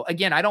Moreau.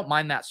 Again, I don't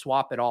mind that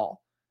swap at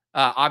all.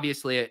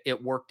 Obviously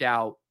it worked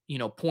out,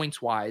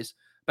 points wise,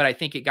 but I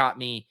think it got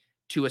me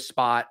to a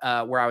spot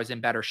where I was in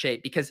better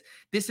shape, because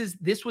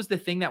this was the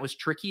thing that was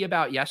tricky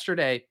about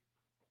yesterday.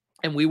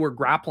 And we were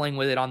grappling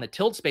with it on the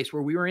tilt space,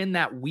 where we were in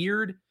that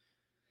weird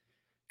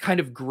kind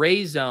of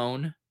gray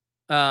zone,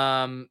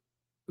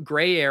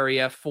 gray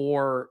area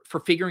for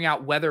figuring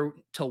out whether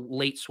to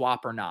late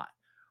swap or not,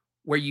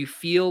 where you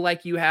feel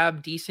like you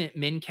have decent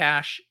min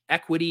cash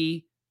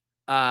equity.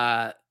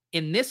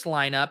 In this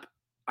lineup,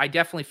 I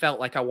definitely felt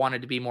like I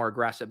wanted to be more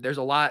aggressive. There's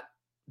a lot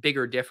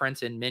bigger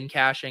difference in min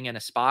cashing and a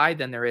SPY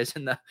than there is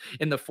in the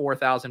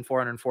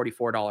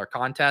 $4,444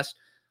 contest.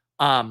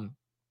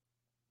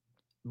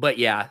 But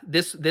yeah,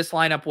 this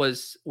lineup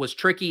was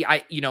tricky.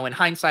 In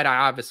hindsight, I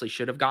obviously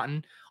should have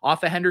gotten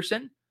off of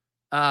Henderson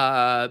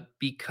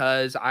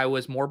because I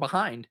was more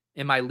behind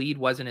and my lead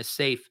wasn't as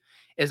safe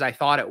as I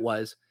thought it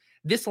was.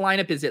 This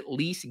lineup is at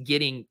least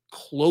getting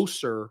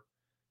closer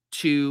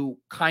to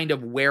kind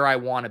of where I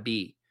want to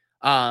be.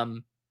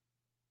 I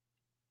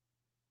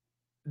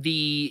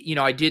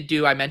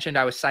mentioned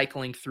I was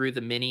cycling through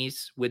the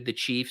minis with the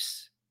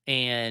Chiefs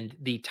and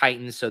the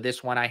Titans. So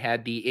this one I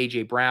had the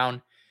AJ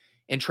Brown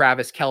and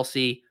Travis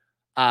Kelce.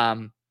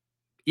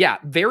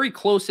 Very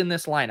close in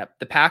this lineup.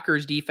 The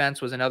Packers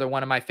defense was another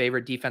one of my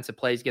favorite defensive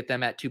plays. Get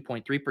them at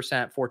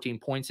 2.3%, 14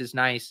 points is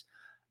nice.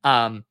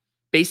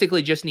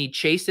 Basically just need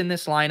Chase in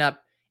this lineup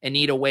and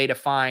need a way to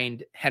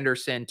find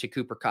Henderson to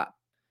Cooper Kupp.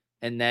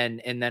 And then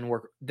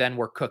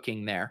we're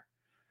cooking there.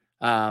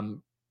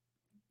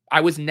 I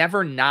was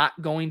never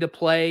not going to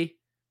play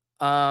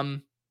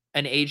an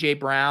AJ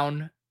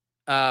Brown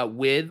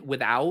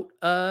without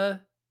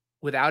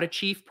a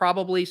Chief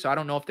probably. So I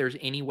don't know if there's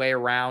any way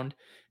around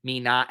me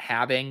not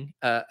having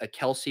a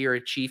Kelce or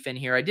a Chief in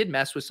here. I did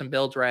mess with some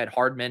builds where I had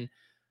Hardman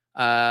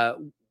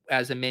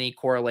as a mini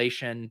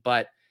correlation,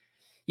 but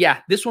yeah,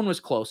 this one was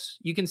close.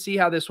 You can see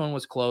how this one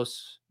was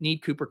close.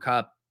 Need Cooper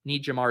Kupp,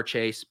 need Jamar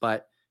Chase,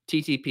 but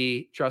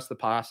TTP, trust the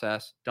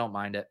process. Don't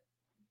mind it.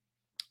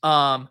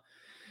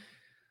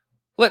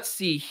 Let's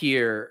see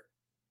here.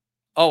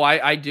 Oh,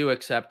 I do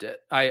accept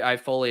it. I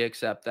fully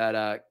accept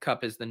that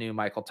Kupp is the new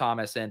Michael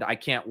Thomas, and I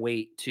can't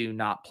wait to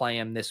not play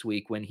him this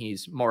week when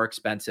he's more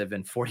expensive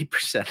and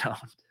 40%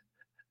 owned.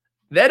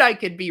 Then I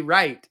could be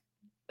right.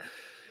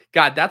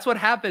 God, that's what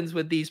happens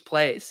with these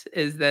plays,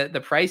 is that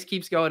the price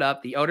keeps going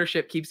up, the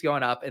ownership keeps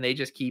going up, and they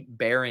just keep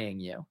burying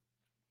you.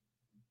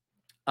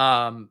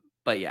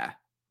 But yeah,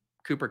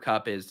 Cooper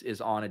Kupp is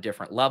on a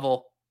different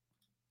level.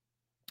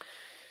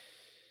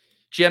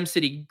 Gem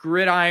City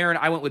Gridiron,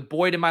 I went with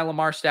Boyd in my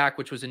Lamar stack,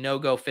 which was a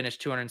no-go,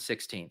 finished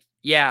 216th.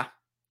 Yeah.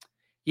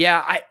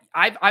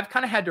 I've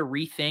kind of had to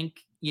rethink,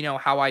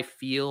 how I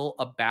feel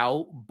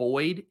about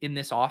Boyd in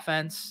this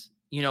offense.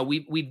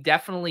 We've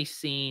definitely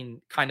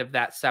seen kind of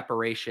that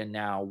separation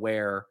now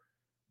where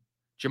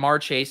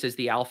Jamar Chase is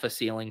the alpha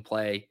ceiling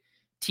play.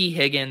 T.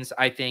 Higgins,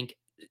 I think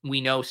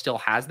we know still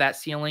has that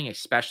ceiling,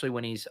 especially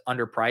when he's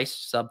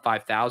underpriced, sub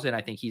 5,000.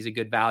 I think he's a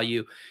good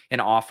value and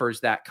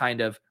offers that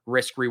kind of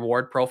risk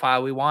reward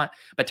profile we want.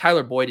 But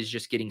Tyler Boyd is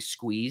just getting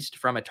squeezed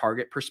from a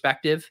target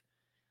perspective,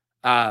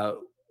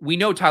 we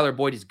know Tyler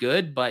Boyd is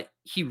good, but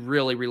he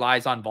really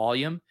relies on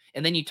volume.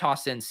 And then you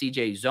toss in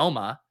CJ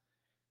Uzomah,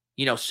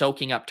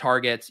 soaking up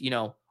targets,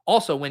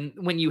 also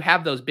when you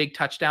have those big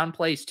touchdown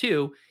plays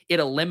too, it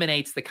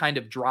eliminates the kind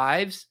of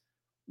drives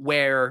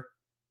where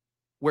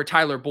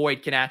Tyler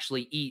Boyd can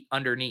actually eat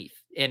underneath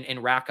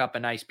and rack up a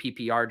nice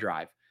PPR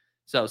drive.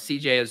 So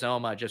CJ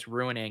Uzomah just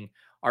ruining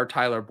our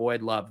Tyler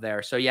Boyd love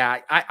there. So yeah,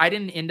 I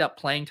didn't end up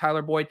playing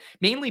Tyler Boyd,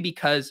 mainly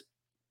because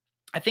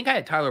I think I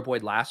had Tyler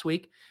Boyd last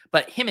week,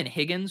 but him and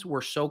Higgins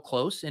were so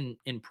close in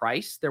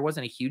price. There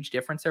wasn't a huge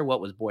difference there.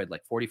 What was Boyd,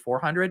 like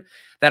 4,400,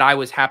 that I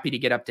was happy to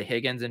get up to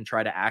Higgins and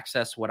try to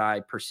access what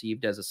I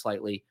perceived as a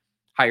slightly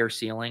higher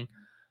ceiling.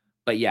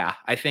 But yeah,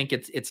 I think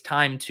it's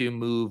time to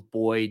move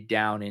Boyd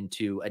down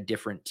into a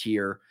different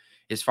tier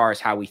as far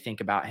as how we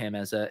think about him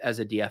as a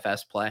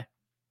DFS play.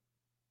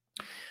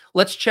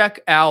 Let's check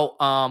out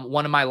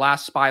one of my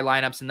last SPY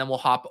lineups, and then we'll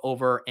hop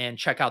over and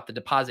check out the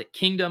Deposit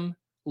Kingdom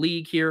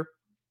League here.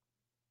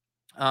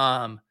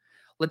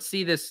 Let's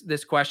see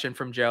this question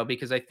from Joe,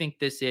 because I think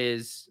this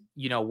is,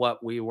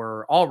 what we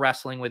were all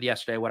wrestling with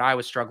yesterday, what I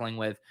was struggling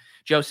with.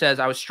 Joe says,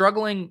 I was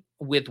struggling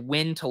with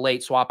when to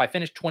late swap. I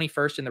finished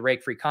 21st in the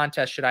rake-free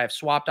contest. Should I have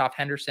swapped off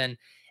Henderson,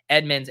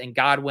 Edmonds, and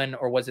Godwin,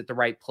 or was it the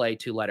right play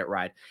to let it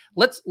ride?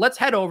 Let's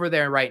head over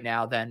there right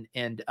now then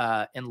and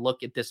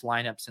look at this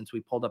lineup, since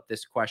we pulled up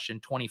this question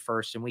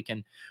 21st, and we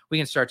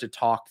can start to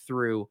talk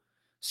through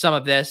some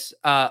of this.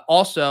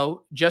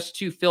 Also, just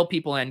to fill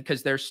people in,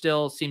 because there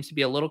still seems to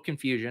be a little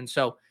confusion.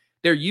 So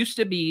there used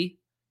to be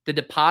the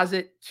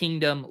Deposit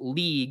Kingdom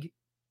League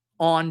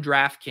on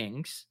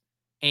DraftKings,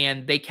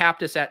 and they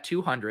capped us at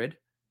 200.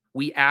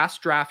 We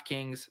asked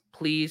DraftKings,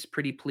 please,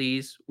 pretty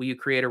please, will you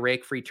create a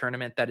rake-free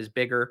tournament that is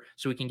bigger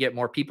so we can get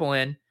more people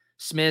in?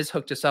 Smiz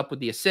hooked us up with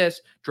the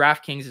assist.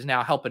 DraftKings is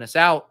now helping us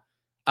out.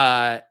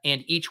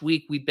 And each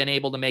week we've been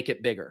able to make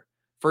it bigger.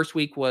 First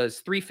week was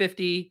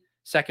 350.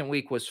 Second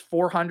week was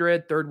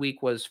 400. Third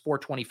week was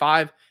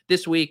 425.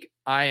 This week,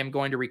 I am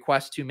going to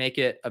request to make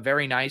it a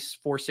very nice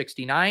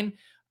 469.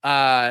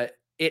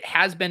 It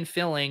has been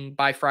filling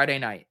by Friday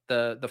night.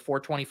 The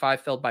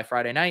 425 filled by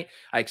Friday night.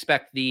 I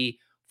expect the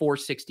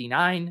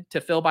 469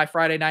 to fill by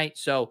Friday night.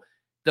 So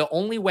the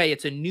only way,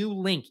 it's a new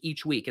link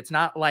each week. It's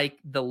not like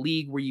the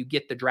league where you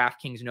get the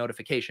DraftKings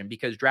notification,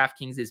 because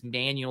DraftKings is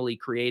manually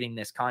creating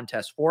this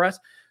contest for us.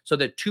 So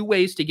the two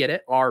ways to get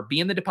it are be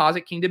in the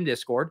Deposit Kingdom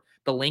Discord.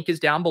 The link is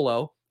down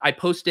below. I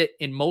post it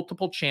in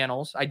multiple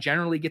channels. I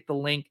generally get the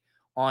link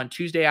on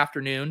Tuesday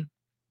afternoon,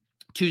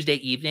 Tuesday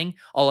evening.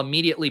 I'll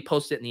immediately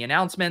post it in the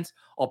announcements.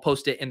 I'll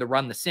post it in the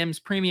Run the Sims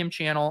premium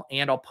channel,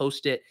 and I'll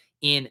post it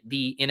in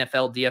the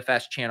NFL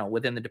DFS channel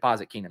within the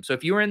Deposit Kingdom. So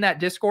if you are in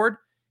that Discord,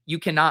 you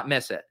cannot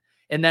miss it.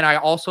 And then I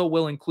also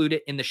will include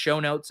it in the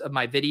show notes of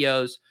my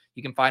videos.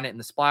 You can find it in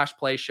the Splash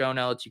Play show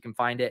notes. You can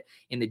find it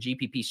in the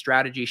GPP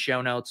Strategy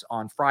show notes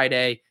on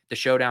Friday, the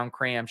Showdown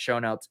Cram show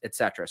notes,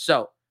 etc.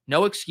 So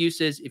no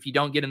excuses if you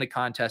don't get in the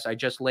contest. I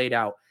just laid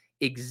out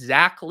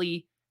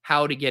exactly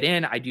how to get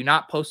in. I do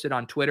not post it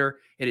on Twitter.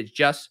 It is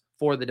just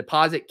for the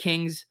Deposit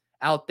Kings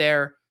out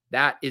there.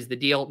 That is the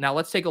deal. Now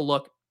let's take a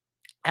look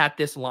at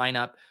this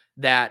lineup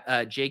that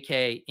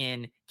JK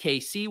in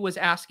KC was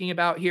asking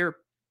about here.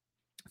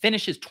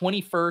 Finishes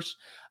 21st.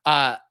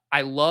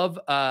 I love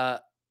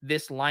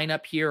this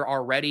lineup here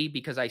already,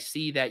 because I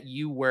see that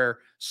you were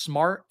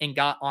smart and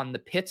got on the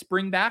Pitts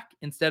bring back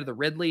instead of the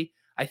Ridley.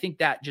 I think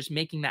that just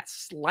making that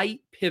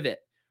slight pivot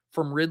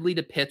from Ridley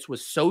to Pitts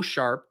was so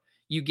sharp.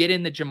 You get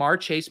in the Jamar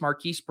Chase,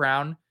 Marquise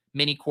Brown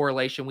mini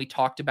correlation we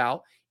talked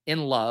about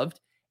and loved.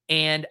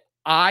 And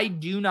I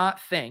do not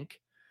think,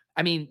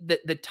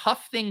 the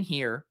tough thing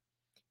here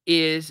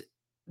is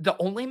the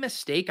only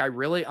mistake I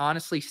really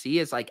honestly see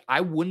is, like,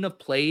 I wouldn't have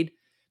played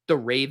the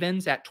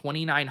Ravens at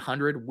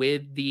 2,900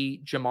 with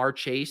the Jamar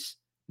Chase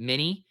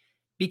mini,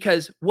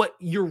 because what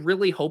you're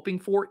really hoping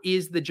for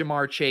is the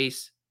Jamar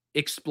Chase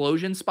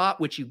explosion spot,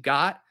 which you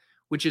got,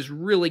 which is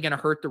really going to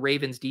hurt the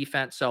Ravens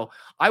defense. So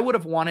I would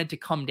have wanted to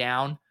come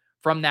down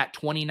from that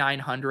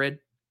 2,900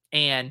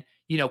 and,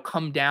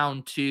 come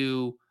down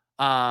to,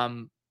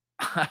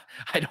 I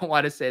don't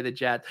want to say the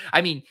Jets.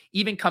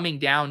 Even coming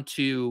down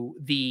to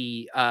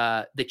the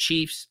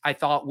Chiefs, I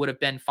thought would have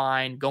been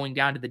fine. Going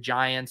down to the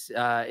Giants,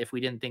 if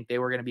we didn't think they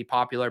were going to be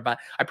popular, but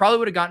I probably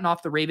would have gotten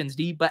off the Ravens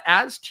D. But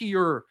as to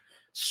your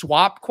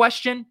swap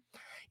question,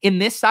 in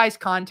this size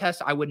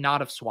contest, I would not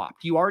have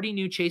swapped. You already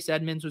knew Chase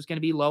Edmonds was going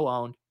to be low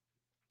owned.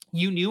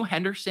 You knew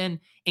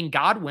Henderson and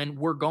Godwin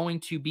were going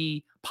to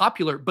be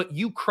popular, but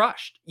you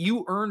crushed.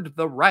 You earned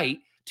the right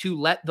to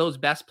let those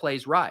best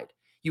plays ride.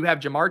 You have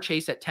Jamar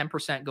Chase at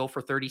 10% go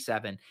for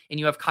 37, and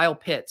you have Kyle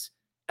Pitts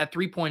at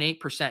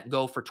 3.8%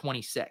 go for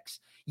 26.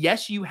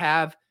 Yes, you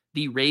have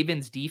the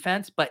Ravens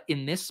defense, but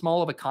in this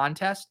small of a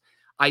contest,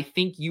 I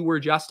think you were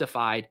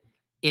justified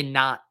in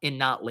not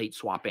late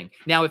swapping.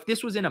 Now, if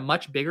this was in a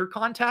much bigger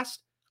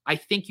contest, I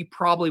think you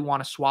probably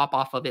want to swap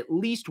off of at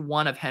least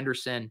one of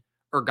Henderson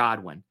or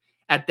Godwin.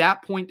 At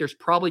that point, there's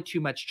probably too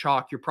much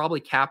chalk. You're probably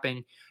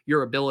capping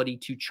your ability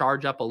to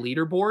charge up a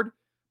leaderboard.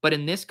 But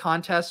in this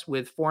contest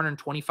with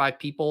 425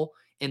 people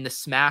in the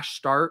smash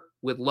start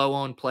with low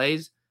owned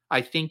plays,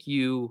 I think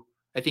you're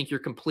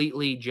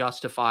completely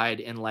justified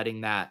in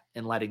letting that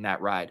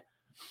ride.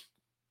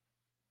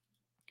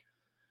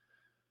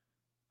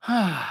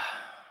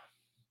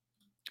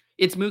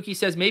 It's Mookie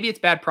says, maybe it's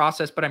bad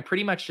process, but I'm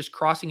pretty much just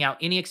crossing out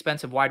any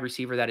expensive wide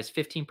receiver that is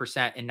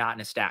 15% and not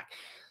in a stack.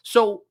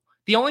 So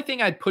the only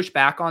thing I'd push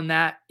back on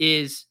that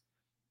is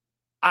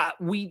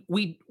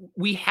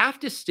we have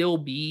to still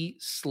be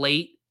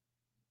slate,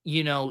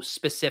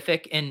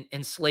 specific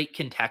and slate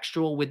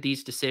contextual with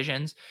these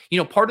decisions.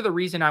 Part of the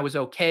reason I was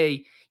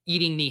okay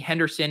eating the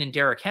Henderson and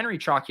Derrick Henry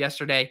chalk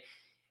yesterday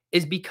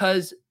is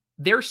because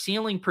their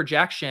ceiling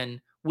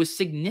projection was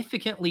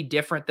significantly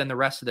different than the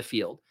rest of the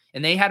field.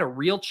 And they had a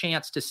real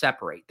chance to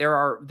separate. There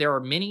are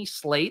many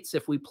slates,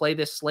 if we play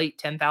this slate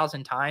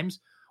 10,000 times,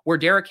 where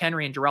Derrick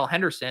Henry and Darrell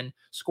Henderson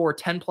score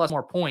 10 plus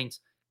more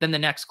points than the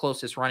next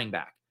closest running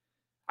back.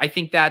 I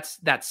think that's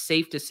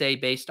safe to say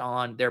based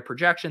on their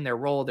projection, their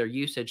role, their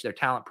usage, their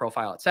talent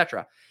profile,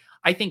 etc.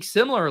 I think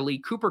similarly,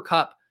 Cooper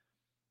Kupp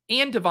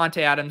and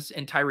Devontae Adams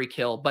and Tyreek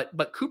Hill,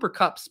 but Cooper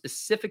Kupp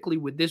specifically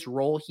with this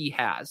role he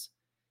has,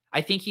 I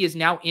think he has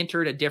now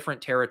entered a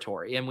different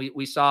territory. And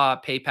we saw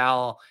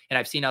PayPal, and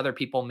I've seen other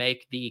people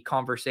make the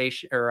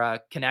conversation or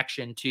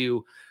connection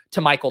to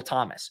Michael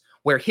Thomas,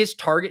 where his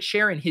target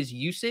share and his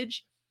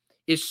usage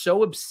is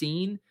so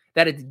obscene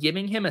that it's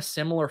giving him a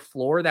similar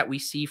floor that we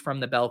see from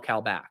the bell cow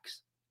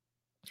backs.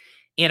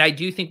 And I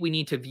do think we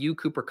need to view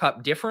Cooper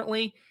Kupp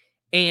differently.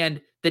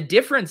 And the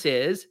difference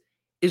is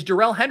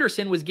Darrell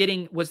Henderson was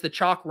the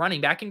chalk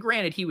running back. And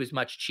granted, he was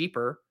much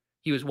cheaper.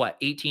 He was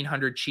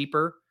 $1,800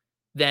 cheaper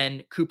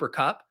than Cooper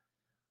Kupp.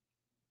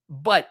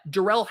 But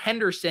Darrell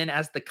Henderson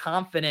as the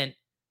confident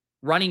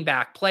running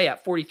back play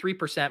at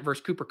 43%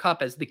 versus Cooper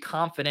Kupp as the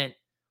confident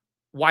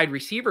wide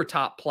receiver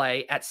top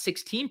play at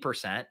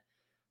 16%. I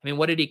mean,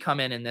 what did he come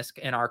in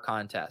our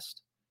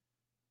contest?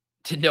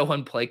 Did no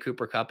one play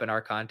Cooper Kupp in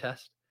our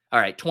contest? All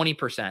right,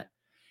 20%.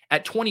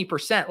 At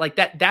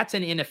 20%, that's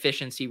an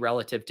inefficiency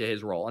relative to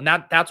his role. And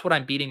that's what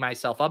I'm beating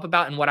myself up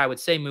about. And what I would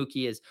say,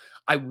 Mookie, is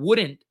I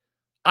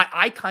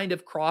kind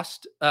of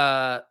crossed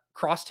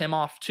him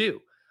off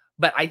too,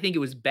 but I think it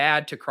was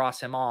bad to cross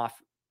him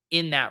off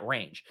in that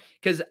range.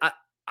 Because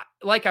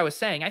like I was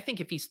saying, I think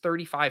if he's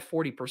 35,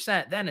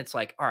 40%, then it's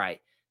like, all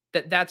right,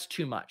 that's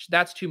too much.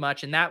 That's too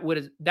much. And that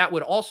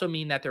would also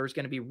mean that there was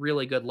going to be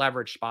really good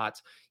leverage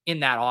spots in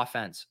that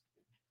offense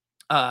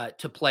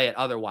to play it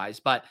otherwise.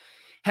 But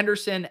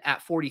Henderson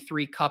at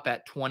 43, Kupp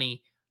at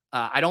 20.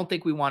 I don't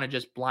think we want to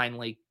just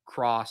blindly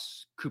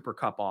cross Cooper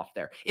Kupp off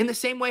there. In the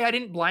same way, I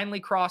didn't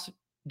blindly cross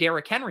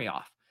Derrick Henry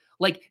off.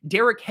 Like,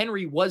 Derrick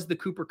Henry was the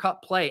Cooper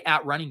Kupp play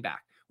at running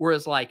back.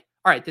 Whereas, all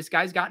right, this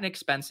guy's gotten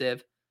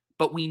expensive,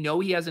 but we know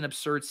he has an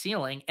absurd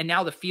ceiling. And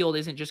now the field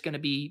isn't just going to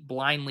be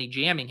blindly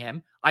jamming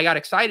him. I got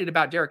excited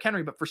about Derrick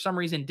Henry, but for some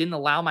reason didn't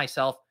allow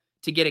myself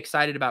to get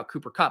excited about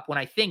Cooper Kupp. When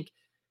I think,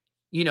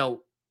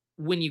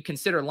 when you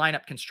consider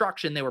lineup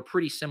construction, they were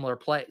pretty similar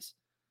plays.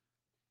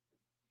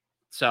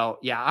 So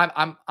yeah,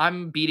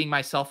 I'm beating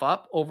myself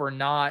up over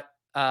not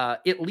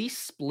at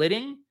least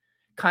splitting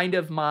kind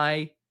of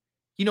my,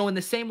 in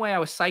the same way I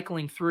was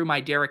cycling through my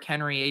Derrick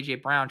Henry,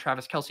 AJ Brown,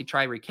 Travis Kelce,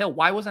 Tyreek Hill.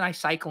 Why wasn't I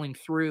cycling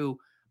through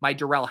my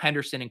Darrell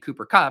Henderson and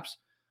Cooper Kupps?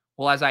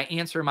 Well, as I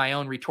answer my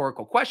own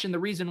rhetorical question, the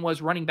reason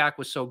was running back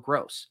was so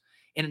gross.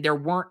 And there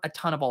weren't a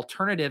ton of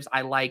alternatives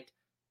I liked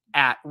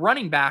at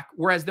running back,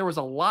 whereas there was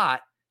a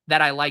lot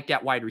that I liked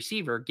at wide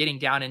receiver. Getting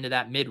down into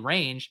that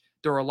mid-range,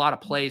 there were a lot of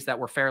plays that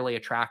were fairly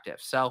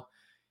attractive. So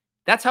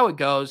that's how it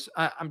goes.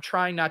 I'm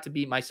trying not to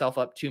beat myself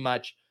up too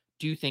much.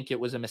 Do think it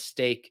was a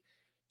mistake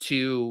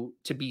to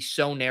be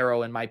so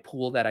narrow in my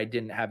pool that I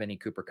didn't have any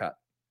Cooper Kupp.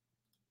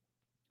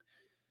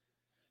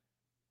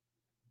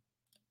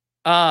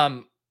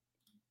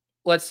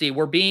 Let's see.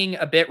 We're being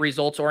a bit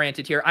results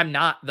oriented here. I'm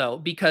not, though,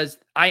 because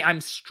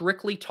I'm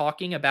strictly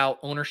talking about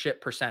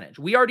ownership percentage.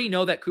 We already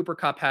know that Cooper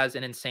Kupp has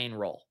an insane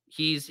role.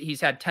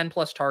 He's had 10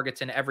 plus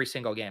targets in every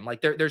single game.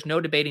 Like there's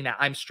no debating that.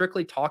 I'm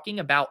strictly talking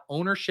about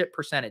ownership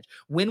percentage.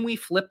 When we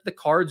flip the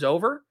cards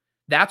over,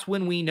 that's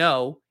when we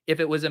know if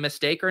it was a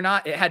mistake or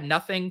not. It had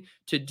nothing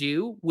to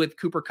do with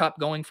Cooper Kupp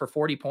going for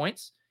 40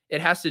 points.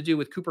 It has to do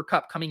with Cooper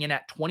Kupp coming in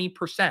at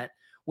 20%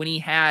 when he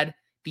had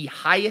the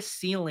highest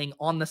ceiling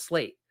on the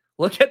slate.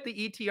 Look at the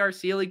ETR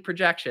ceiling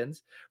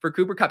projections for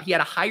Cooper Kupp. He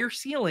had a higher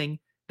ceiling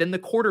than the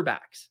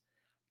quarterbacks.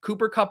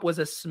 Cooper Kupp was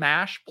a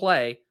smash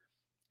play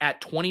at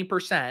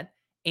 20%,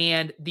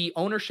 and the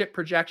ownership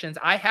projections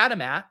I had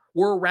him at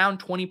were around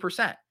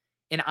 20%.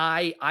 And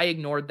I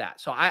ignored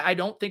that. So I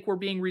don't think we're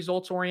being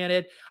results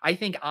oriented. I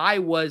think I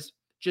was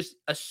just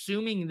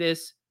assuming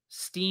this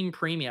steam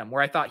premium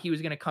where I thought he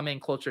was going to come in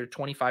closer to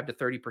 25 to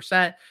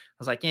 30%. I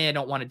was like, I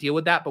don't want to deal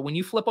with that. But when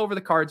you flip over the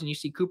cards and you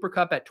see Cooper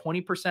Kupp at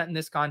 20% in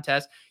this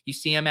contest, you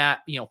see him at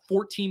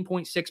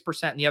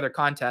 14.6% in the other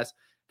contest.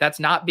 That's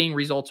not being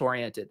results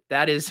oriented.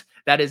 That is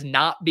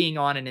not being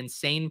on an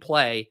insane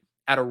play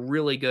at a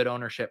really good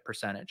ownership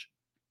percentage.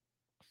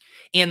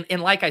 And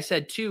like I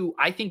said, too,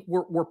 I think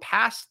we're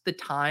past the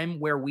time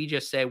where we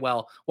just say,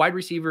 well, wide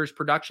receivers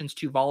production's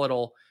too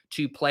volatile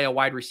to play a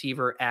wide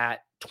receiver at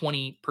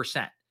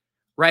 20%,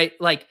 right?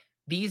 Like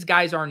these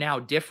guys are now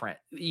different.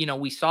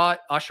 We saw it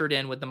ushered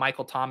in with the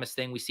Michael Thomas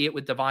thing. We see it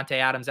with Davante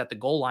Adams at the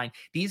goal line.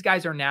 These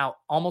guys are now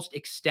almost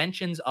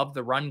extensions of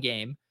the run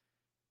game.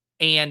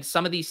 And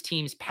some of these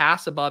teams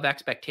pass above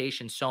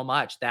expectations so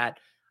much that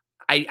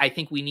I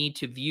think we need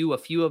to view a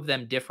few of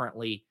them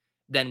differently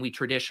than we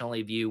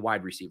traditionally view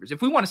wide receivers.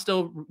 If we want to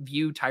still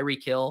view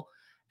Tyreek Hill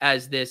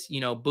as this,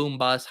 boom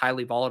bust,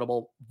 highly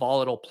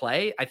volatile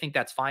play, I think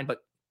that's fine.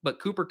 But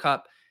Cooper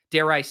Kupp,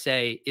 dare I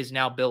say, is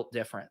now built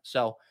different.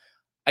 So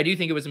I do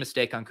think it was a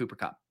mistake on Cooper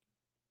Kupp.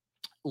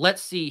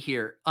 Let's see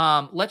here.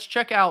 Let's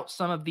check out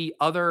some of the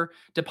other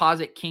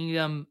Deposit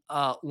Kingdom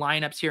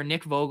lineups here.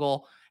 Nick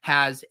Vogel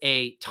has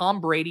a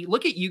Tom Brady.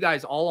 Look at you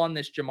guys all on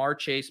this Jamar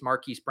Chase,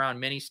 Marquise Brown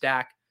mini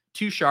stack.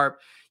 Too sharp.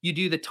 You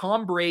do the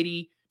Tom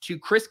Brady to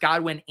Chris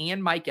Godwin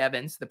and Mike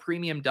Evans, the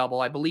premium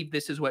double. I believe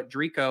this is what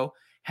Drico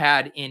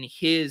had in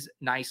his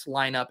nice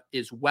lineup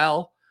as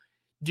well.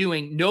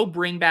 Doing no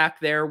bring back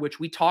there, which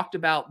we talked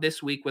about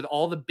this week with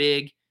all the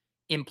big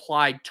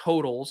implied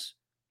totals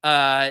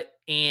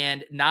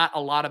and not a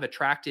lot of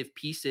attractive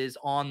pieces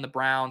on the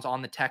Browns,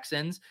 on the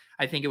Texans.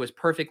 I think it was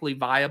perfectly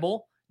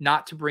viable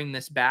not to bring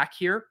this back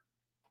here.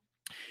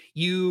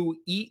 You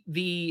eat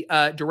the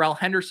Darrell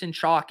Henderson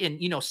chalk and,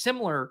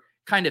 similar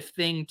kind of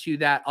thing to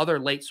that other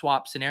late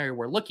swap scenario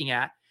we're looking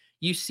at.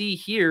 You see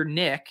here,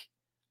 Nick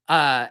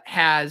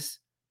has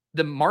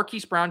the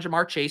Marquise Brown,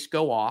 Jamar Chase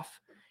go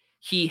off.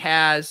 He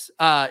has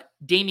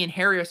Damian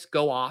Harris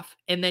go off.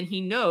 And then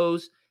he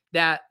knows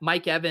that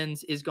Mike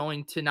Evans is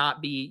going to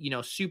not be,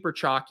 super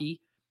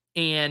chalky.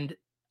 And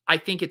I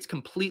think it's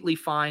completely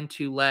fine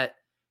to let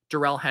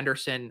Darrell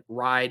Henderson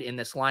ride in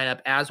this lineup,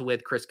 as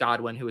with Chris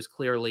Godwin, who is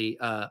clearly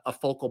a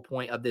focal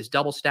point of this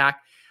double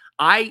stack.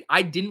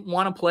 I didn't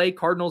want to play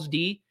Cardinals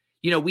D.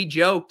 We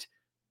joked.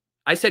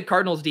 I said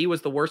Cardinals D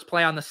was the worst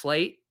play on the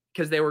slate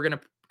because they were going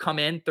to come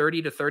in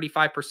 30 to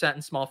 35%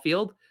 in small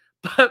field.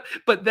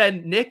 But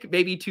then Nick,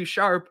 maybe too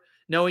sharp,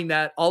 knowing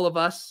that all of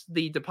us,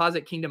 the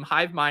Deposit Kingdom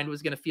hive mind,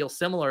 was going to feel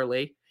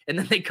similarly. And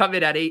then they come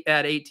in at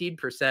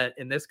 18%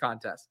 in this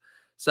contest.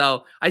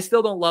 So I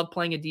still don't love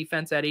playing a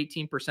defense at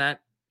 18%.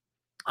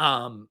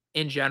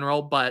 In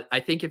general, but I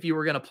think if you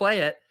were going to play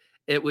it,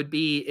 it would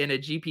be in a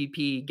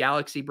GPP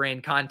Galaxy Brain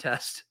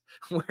contest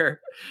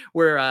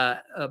where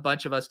a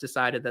bunch of us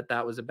decided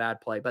that was a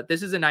bad play. But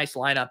this is a nice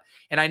lineup.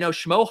 And I know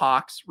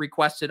Schmohawks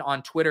requested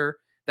on Twitter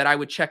that I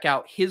would check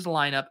out his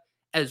lineup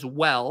as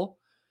well.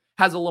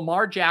 Has a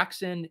Lamar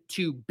Jackson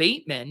to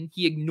Bateman.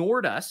 He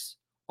ignored us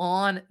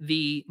on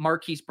the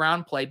Marquise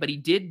Brown play, but he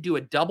did do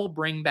a double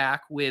bring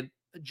back with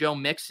Joe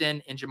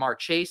Mixon and Jamar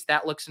Chase.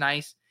 That looks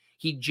nice.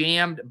 He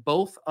jammed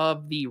both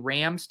of the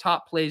Rams'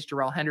 top plays,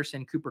 Darrell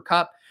Henderson, Cooper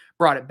Kupp,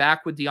 brought it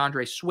back with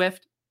DeAndre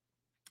Swift,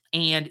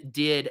 and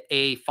did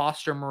a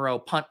Foster Moreau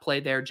punt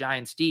play there,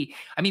 Giants D.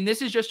 I mean,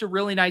 this is just a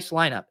really nice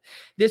lineup.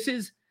 This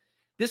is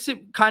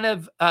kind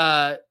of,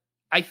 I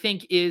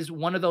think, is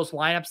one of those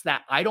lineups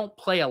that I don't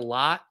play a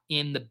lot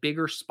in the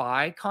bigger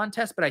SPY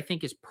contest, but I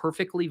think is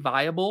perfectly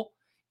viable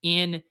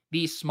in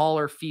these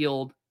smaller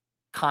field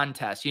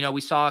contests. We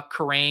saw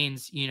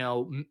Karane's,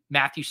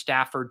 Matthew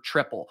Stafford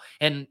triple.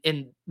 And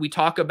we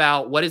talk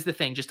about what is the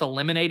thing, just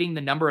eliminating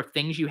the number of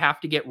things you have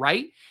to get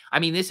right. I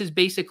mean, this is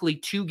basically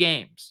 2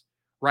 games,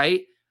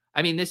 right?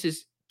 I mean, this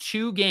is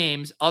 2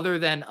 games other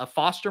than a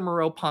Foster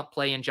Moreau punt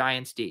play in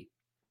Giants D.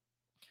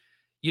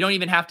 You don't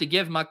even have to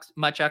give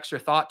much extra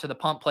thought to the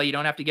punt play. You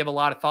don't have to give a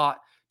lot of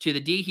thought to the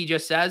D. He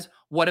just says,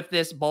 what if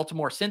this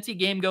Baltimore Cincy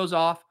game goes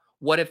off?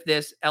 What if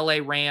this LA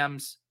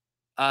Rams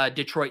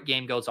Detroit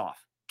game goes off?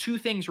 2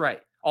 things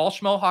right. All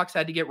Schmohawks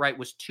had to get right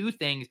was 2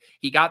 things.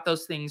 He got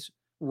those things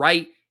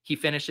right. He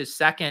finishes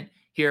second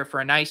here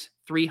for a nice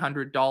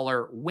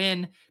 $300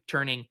 win,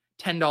 turning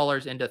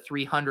 $10 into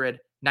 $300.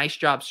 Nice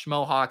job,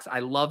 Schmohawks. I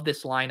love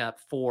this lineup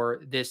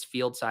for this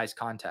field size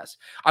contest.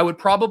 I would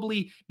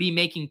probably be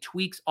making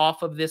tweaks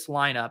off of this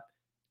lineup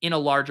in a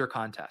larger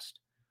contest.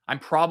 I'm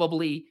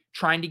probably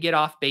trying to get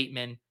off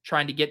Bateman,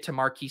 trying to get to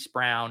Marquise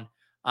Brown.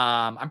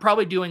 I'm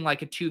probably doing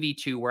like a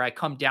 2v2 where I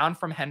come down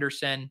from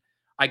Henderson,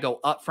 I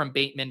go up from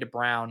Bateman to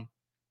Brown,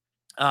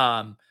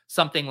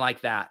 something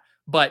like that.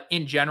 But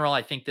in general,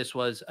 I think this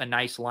was a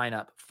nice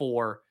lineup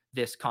for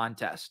this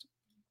contest.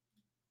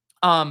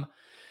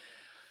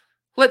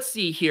 Let's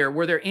see here.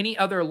 Were there any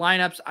other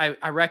lineups?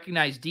 I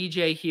recognize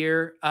DJ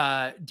here.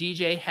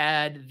 DJ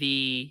had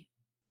the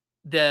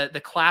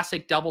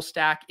classic double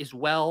stack as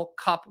well.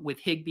 Kupp with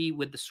Higbee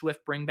with the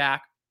Swift bring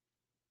back.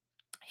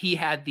 He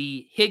had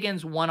the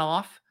Higgins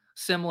one-off,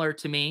 similar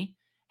to me.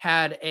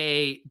 Had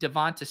a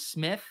Devonta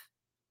Smith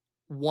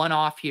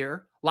one-off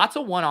here. Lots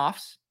of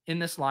one-offs in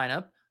this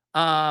lineup.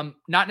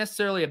 Not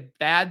necessarily a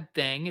bad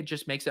thing. It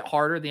just makes it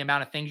harder, the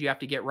amount of things you have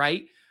to get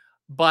right.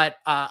 But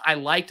I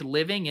liked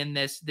living in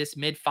this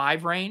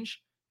mid-5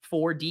 range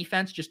for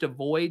defense. Just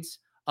avoids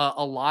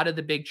a lot of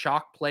the big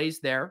chalk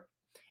plays there.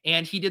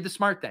 And he did the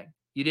smart thing.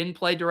 You didn't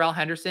play Darrell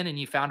Henderson and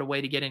you found a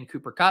way to get in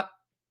Cooper Kupp.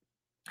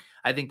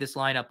 I think this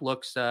lineup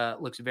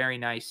looks very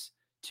nice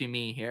to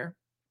me here.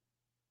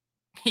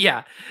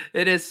 Yeah,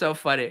 it is so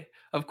funny.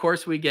 Of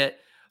course, we get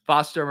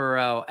Foster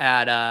Moreau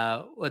at,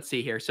 let's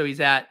see here. So he's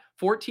at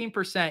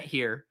 14%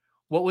 here.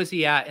 What was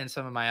he at in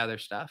some of my other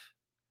stuff?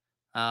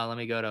 Let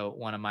me go to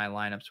one of my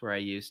lineups where I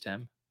used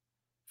him.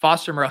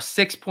 Foster Moreau,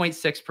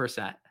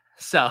 6.6%.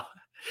 So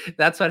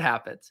that's what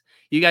happens.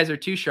 You guys are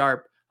too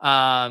sharp.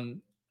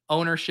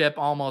 Ownership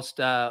almost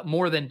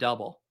more than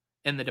double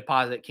in the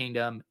Deposit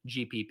Kingdom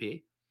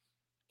GPP.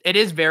 It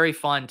is very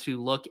fun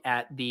to look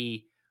at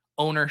the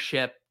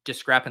ownership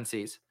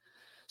discrepancies.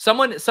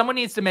 Someone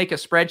needs to make a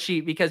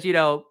spreadsheet because,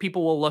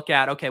 people will look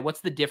at, okay,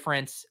 what's the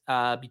difference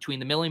between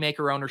the Millie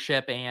Maker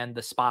ownership and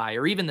the SPY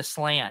or even the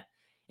slant?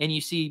 And you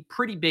see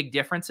pretty big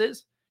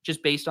differences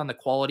just based on the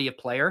quality of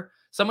player.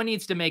 Someone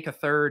needs to make a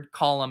third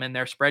column in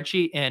their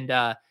spreadsheet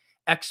and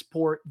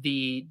export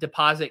the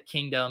Deposit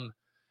Kingdom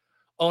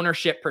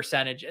ownership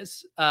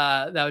percentages.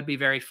 That would be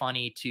very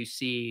funny to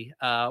see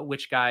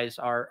which guys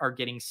are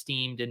getting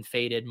steamed and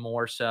faded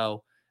more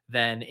so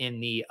than in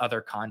the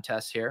other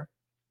contests here.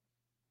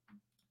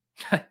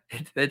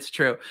 It's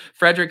true.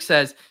 Frederick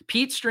says,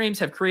 Pete streams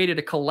have created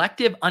a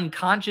collective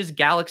unconscious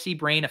galaxy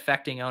brain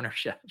affecting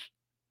ownership.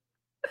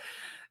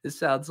 This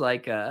sounds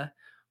like,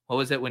 what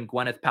was it when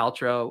Gwyneth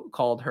Paltrow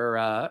called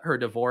her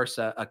divorce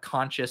a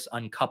conscious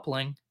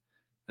uncoupling?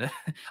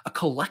 A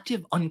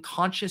collective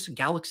unconscious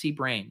galaxy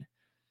brain.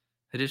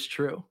 It is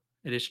true.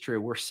 It is true.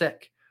 We're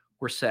sick.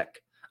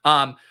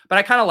 But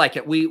I kind of like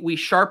it. We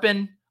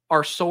sharpen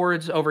our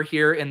swords over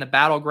here in the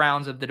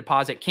battlegrounds of the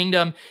Deposit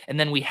Kingdom, and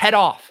then we head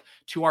off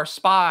to our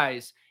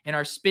spies and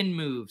our spin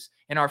moves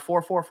and our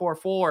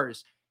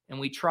 4-4-4-4s, and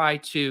we try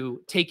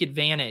to take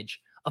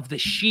advantage of the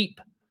sheep,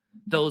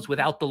 those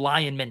without the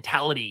lion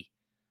mentality,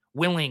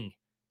 willing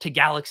to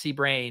galaxy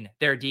brain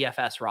their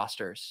DFS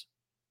rosters.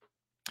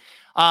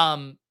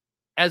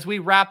 As we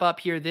wrap up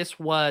here, this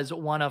was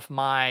one of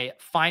my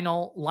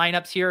final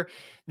lineups here.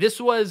 This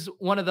was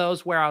one of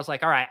those where I was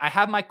like, all right, I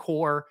have my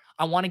core.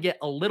 I want to get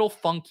a little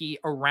funky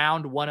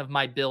around one of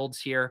my builds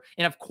here.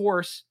 And of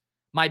course,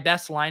 my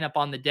best lineup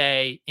on the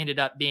day ended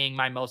up being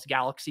my most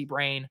galaxy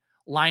brain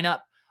lineup.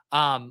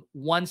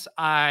 Once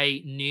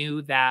I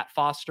knew that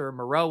Foster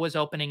Moreau was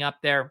opening up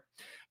there,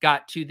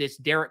 got to this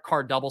Derek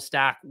Carr double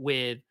stack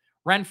with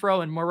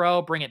Renfrow and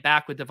Moreau, bring it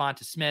back with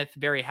Devonta Smith.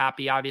 Very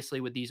happy,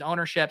 obviously, with these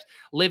ownerships.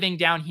 Living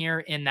down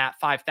here in that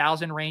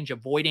 5,000 range,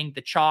 avoiding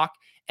the chalk.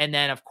 And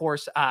then, of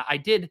course, I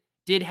did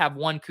have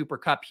one Cooper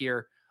Kupp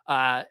here.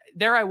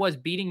 There I was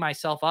beating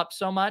myself up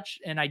so much,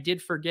 and I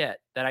did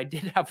forget that I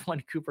did have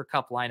one Cooper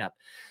Kupp lineup.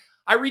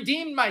 I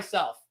redeemed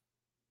myself.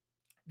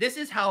 This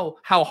is how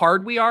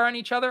hard we are on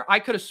each other. I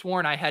could have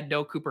sworn I had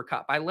no Cooper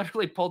Kupp. I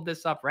literally pulled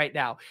this up right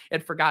now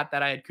and forgot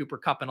that I had Cooper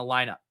Kupp in a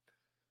lineup.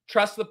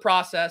 Trust the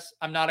process.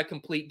 I'm not a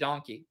complete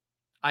donkey.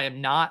 I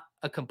am not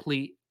a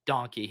complete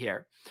donkey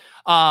here.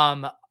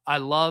 I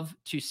love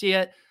to see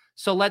it.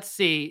 So let's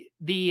see.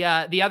 The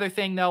other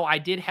thing though, I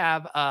did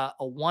have a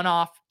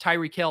one-off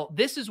Tyreek Hill.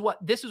 This is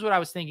what I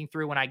was thinking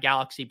through when I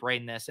galaxy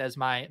brained this as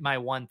my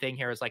one thing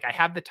here is like, I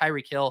have the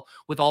Tyreek Hill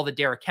with all the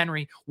Derrick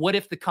Henry. What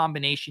if the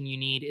combination you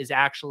need is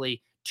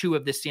actually two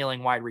of the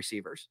ceiling wide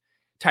receivers,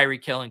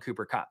 Tyreek Hill and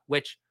Cooper Kupp,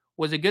 which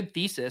was a good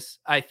thesis,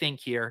 I think,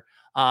 here.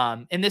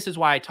 And this is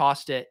why I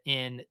tossed it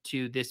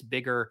into this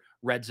bigger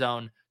red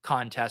zone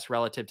contest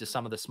relative to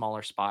some of the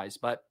smaller spies.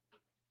 But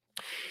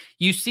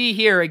you see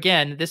here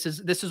again, this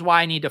is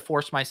why I need to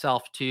force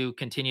myself to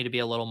continue to be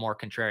a little more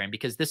contrarian,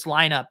 because this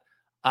lineup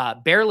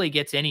barely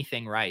gets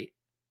anything right,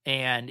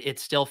 and it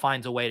still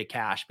finds a way to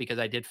cash, because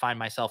I did find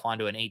myself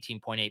onto an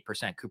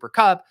 18.8% Cooper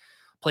Kupp,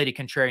 played a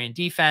contrarian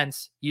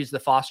defense, used the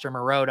Foster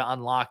Moreau to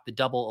unlock the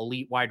double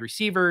elite wide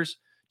receivers,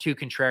 two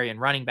contrarian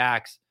running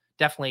backs.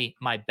 Definitely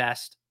my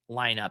best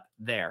lineup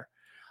there.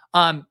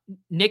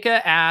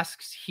 Nika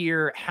asks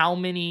here, how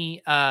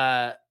many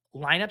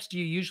lineups do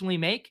you usually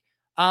make?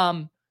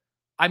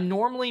 I'm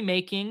normally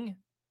making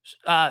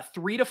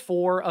 3 to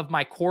 4 of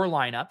my core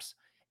lineups.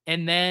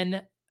 And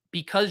then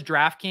because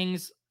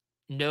DraftKings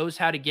knows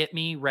how to get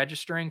me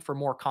registering for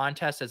more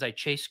contests as I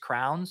chase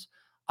crowns,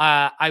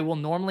 I will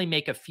normally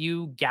make a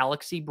few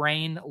Galaxy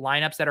Brain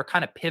lineups that are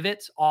kind of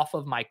pivots off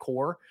of my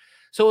core.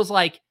 So it was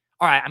like,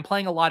 all right, I'm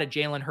playing a lot of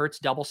Jalen Hurts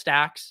double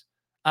stacks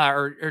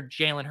or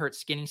Jalen Hurts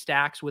skinny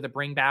stacks with a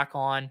bring back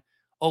on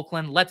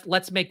Oakland.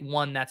 Let's make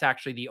one that's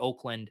actually the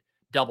Oakland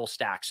double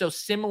stack. So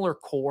similar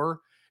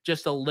core,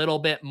 just a little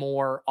bit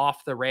more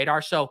off the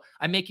radar. So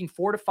I'm making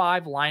 4 to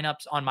 5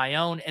 lineups on my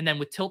own. And then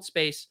with Tilt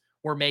Space,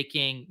 we're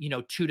making,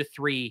 2 to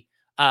 3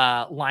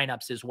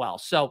 lineups as well.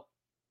 So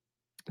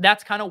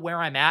that's kind of where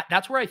I'm at.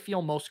 That's where I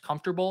feel most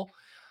comfortable.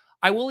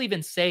 I will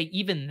even say,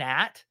 even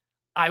that,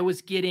 I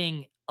was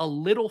getting a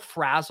little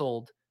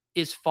frazzled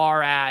as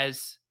far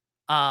as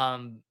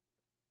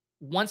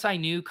once I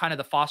knew kind of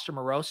the Foster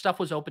Moreau stuff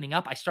was opening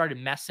up, I started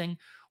messing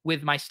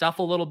with my stuff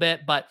a little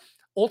bit, but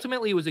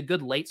ultimately it was a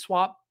good late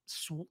swap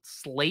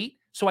slate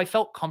So I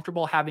felt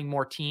comfortable having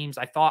more teams.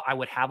 I thought I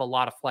would have a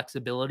lot of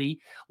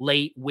flexibility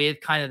late with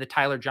kind of the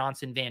Tyler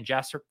Johnson, Van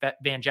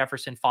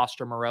Jefferson,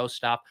 Foster Moreau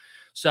stuff.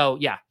 So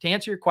yeah, to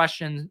answer your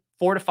question,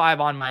 4 to 5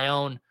 on my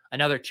own,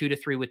 another 2 to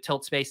 3 with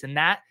tilt space. And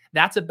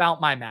that's about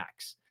my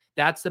max.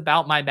 That's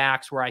about my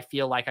max where I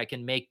feel like I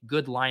can make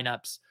good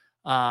lineups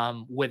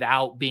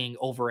without being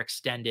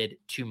overextended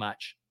too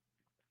much.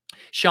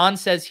 Sean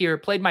says here,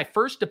 played my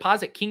first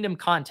Deposit Kingdom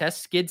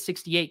contest. Skid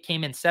 68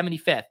 came in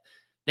 75th.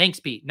 Thanks,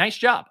 Pete. Nice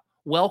job.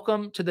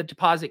 Welcome to the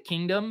Deposit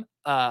Kingdom.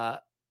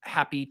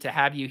 Happy to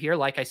have you here.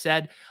 Like I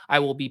said, I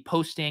will be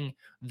posting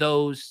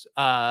those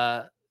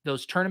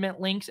tournament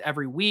links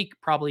every week,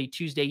 probably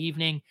Tuesday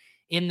evening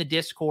in the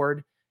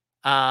Discord.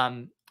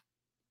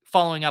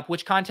 Following up,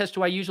 which contest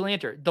do I usually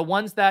enter? The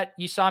ones that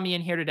you saw me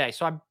in here today.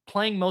 So I'm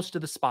playing most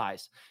of the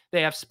spies.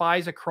 They have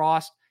spies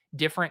across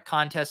different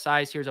contest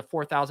size. Here's a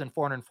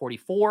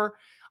 4,444.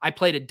 I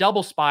played a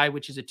double spy,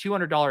 which is a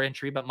 $200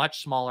 entry, but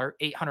much smaller,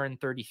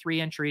 833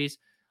 entries.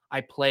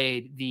 I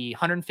played the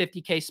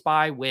 150K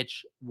spy,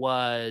 which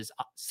was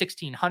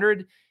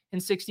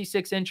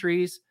 1,666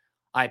 entries.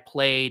 I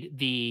played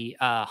the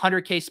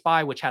 100K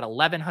spy, which had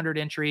 1,100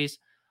 entries.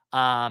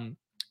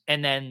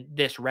 And then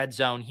this red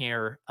zone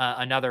here,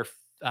 another,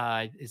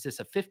 is this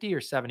a $50 or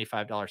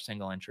 $75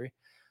 single entry?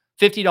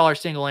 $50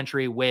 single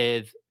entry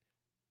with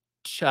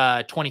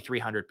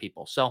 2,300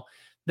 people. So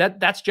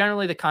that's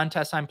generally the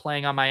contest I'm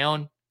playing on my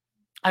own.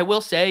 I will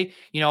say,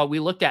 we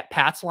looked at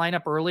Pat's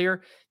lineup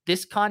earlier.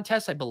 This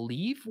contest, I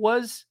believe,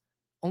 was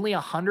only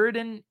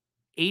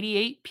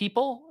 188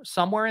 people,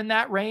 somewhere in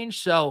that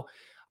range. So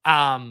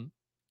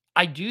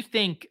I do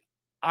think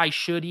I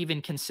should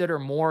even consider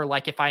more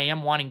like if I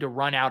am wanting to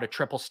run out a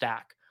triple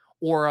stack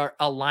or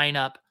a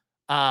lineup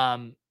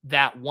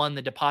that won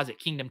the Deposit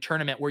Kingdom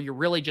tournament where you're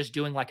really just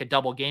doing like a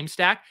double game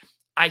stack.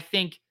 I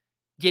think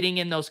getting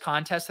in those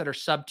contests that are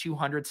sub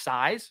 200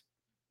 size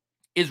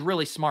is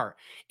really smart.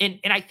 And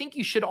I think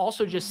you should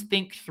also just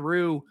think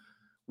through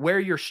where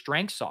your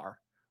strengths are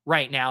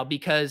right now,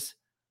 because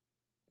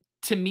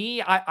to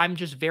me, I'm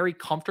just very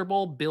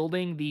comfortable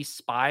building these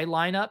spy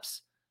lineups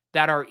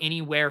that are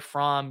anywhere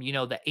from,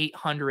 the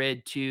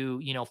 800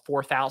 to,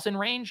 4,000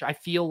 range. I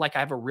feel like I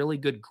have a really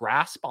good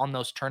grasp on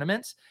those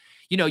tournaments.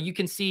 You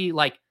can see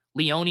like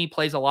Leone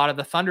plays a lot of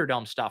the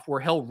Thunderdome stuff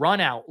where he'll run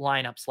out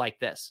lineups like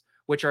this,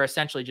 which are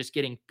essentially just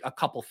getting a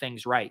couple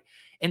things right.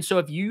 And so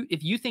if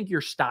you think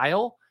your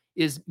style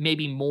is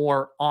maybe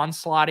more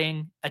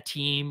onslaughting a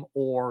team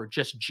or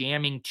just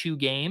jamming 2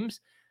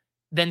 games,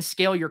 then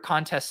scale your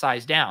contest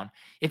size down.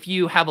 If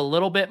you have a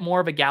little bit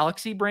more of a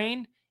galaxy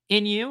brain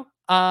in you,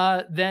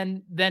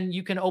 then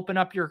you can open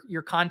up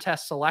your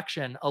contest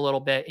selection a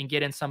little bit and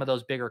get in some of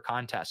those bigger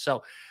contests.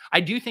 So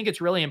I do think it's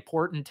really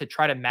important to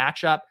try to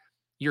match up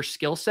your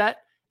skill set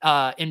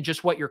and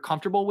just what you're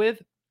comfortable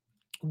with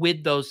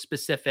those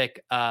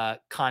specific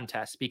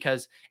contests,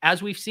 because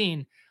as we've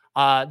seen,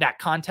 that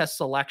contest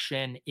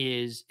selection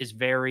is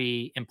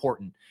very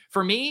important.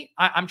 For me,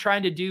 I'm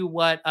trying to do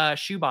what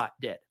Shoebot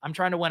did. I'm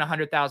trying to win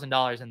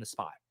 $100,000 in the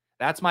spy.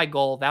 That's my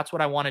goal. That's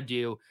what I want to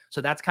do.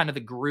 So that's kind of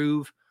the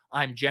groove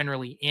I'm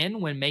generally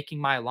in when making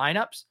my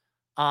lineups.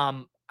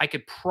 I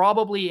could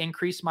probably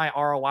increase my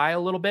ROI a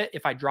little bit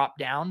if I drop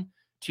down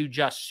to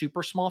just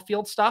super small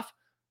field stuff,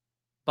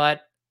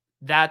 but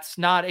that's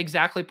not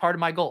exactly part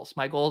of my goals.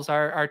 My goals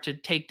are to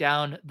take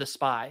down the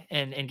spy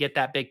and get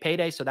that big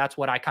payday. So that's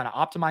what I kind of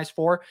optimize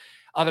for.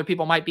 Other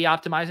people might be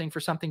optimizing for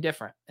something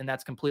different, and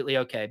that's completely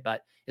okay.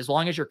 But as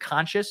long as you're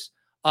conscious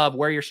of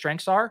where your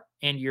strengths are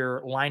and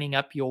you're lining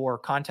up your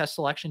contest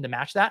selection to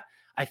match that,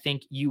 I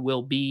think you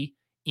will be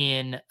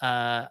in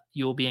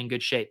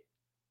good shape.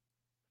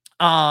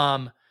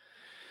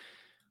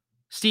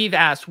 Steve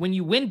asks, when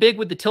you win big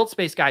with the tilt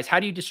space guys, how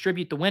do you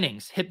distribute the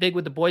winnings? Hit big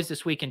with the boys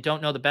this week and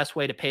don't know the best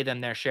way to pay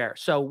them their share.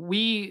 So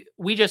we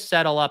just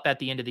settle up at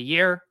the end of the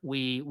year.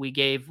 We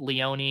gave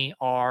Leone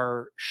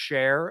our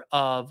share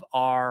of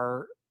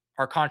our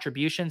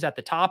contributions at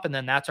the top, and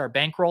then that's our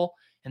bankroll.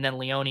 And then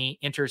Leone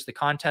enters the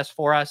contest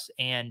for us,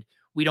 and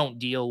we don't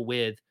deal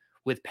with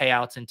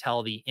payouts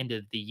until the end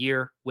of the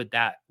year with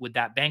that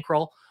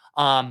bankroll.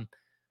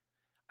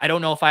 I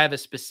don't know if I have a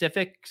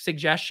specific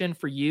suggestion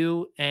for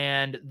you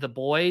and the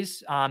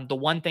boys. The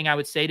one thing I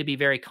would say to be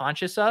very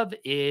conscious of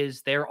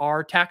is there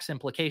are tax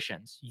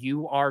implications.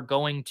 You are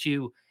going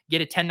to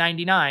get a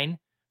 1099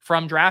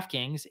 from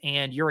DraftKings,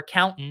 and your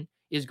accountant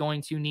is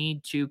going to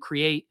need to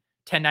create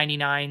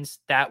 1099s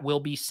that will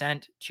be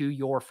sent to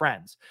your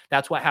friends.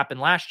 That's what happened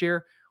last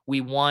year. We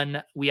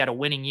had a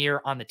winning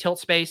year on the tilt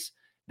space,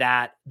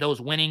 that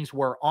those winnings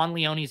were on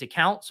Leone's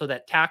account, so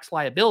that tax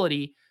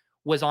liability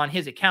was on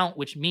his account,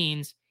 which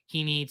means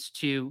he needs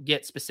to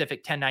get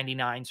specific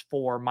 1099s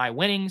for my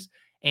winnings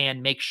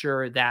and make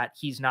sure that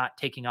he's not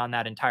taking on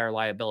that entire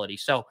liability.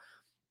 So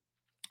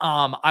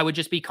I would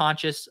just be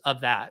conscious of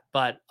that.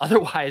 But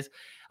otherwise,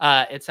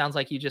 it sounds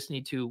like you just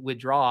need to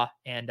withdraw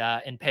and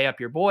pay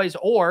up your boys,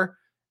 or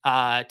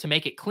to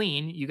make it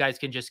clean, you guys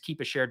can just keep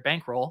a shared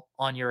bankroll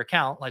on your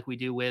account like we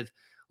do with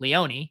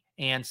Leone,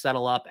 and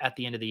settle up at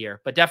the end of the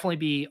year. But definitely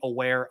be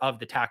aware of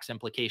the tax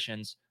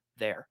implications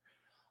there.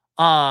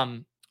 All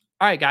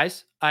right,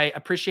 guys, I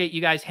appreciate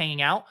you guys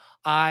hanging out.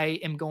 I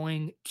am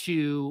going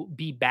to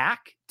be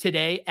back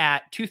today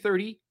at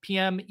 2:30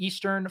 p.m.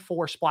 Eastern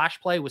for Splash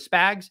Play with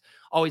Spags.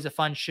 Always a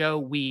fun show.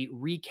 We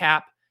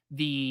recap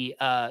the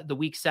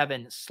week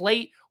 7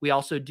 slate. We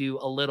also do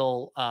a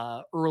little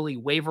early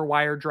waiver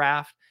wire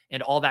draft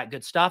and all that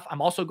good stuff.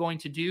 I'm also going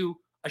to do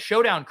a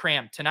showdown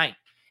cram tonight.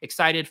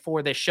 Excited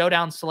for the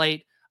showdown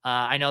slate.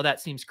 I know that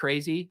seems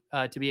crazy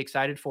to be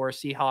excited for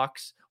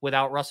Seahawks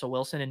without Russell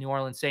Wilson and New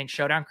Orleans Saints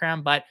showdown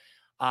cram, but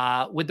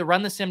with the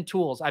Run the Sim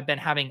tools, I've been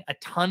having a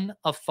ton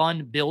of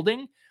fun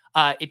building.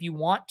 If you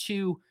want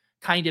to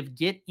kind of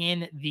get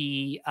in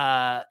the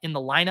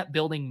lineup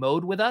building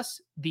mode with us,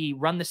 the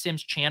Run the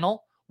Sims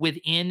channel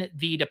within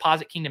the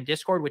Deposit Kingdom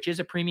Discord, which is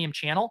a premium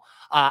channel,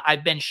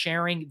 I've been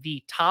sharing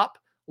the top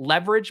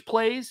leverage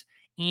plays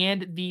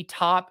and the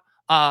top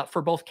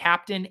for both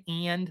captain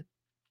and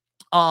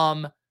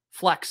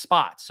flex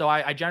spots. So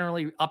I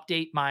generally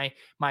update my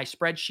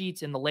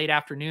spreadsheets in the late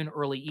afternoon,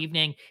 early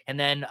evening, and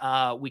then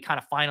we kind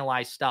of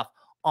finalize stuff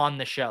on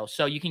the show.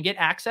 So you can get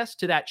access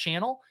to that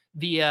channel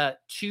via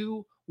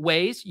 2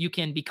 ways. You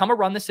can become a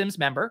Run the Sims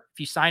member. If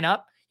you sign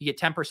up, you get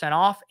 10%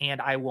 off,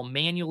 and I will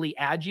manually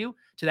add you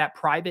to that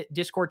private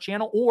Discord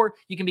channel, or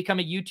you can become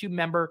a YouTube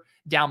member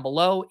down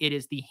below. It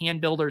is the Hand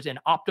Builders and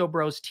Opto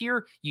Bros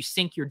tier. You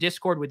sync your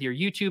Discord with your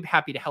YouTube.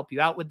 Happy to help you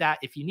out with that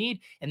if you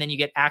need. And then you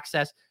get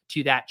access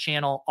to that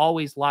channel.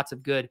 Always lots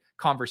of good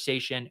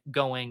conversation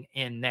going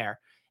in there.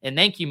 And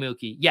thank you,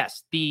 Mookie.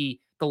 Yes, the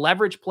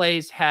leverage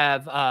plays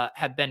have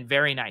been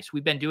very nice.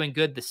 We've been doing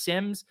good. The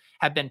Sims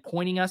have been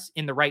pointing us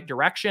in the right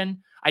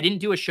direction. I didn't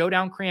do a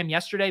showdown cram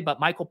yesterday, but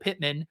Michael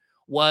Pittman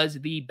was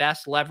the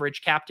best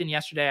leverage captain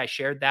yesterday. I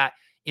shared that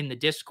in the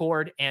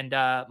Discord, and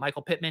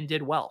Michael Pittman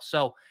did well.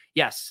 So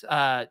yes,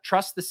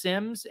 trust the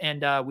Sims,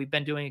 and we've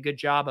been doing a good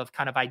job of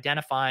kind of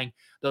identifying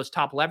those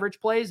top leverage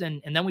plays,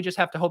 and then we just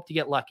have to hope to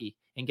get lucky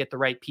and get the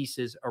right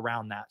pieces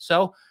around that.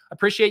 So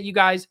appreciate you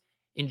guys.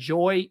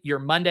 Enjoy your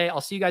Monday.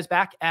 I'll see you guys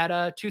back at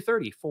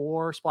 2:30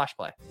 for Splash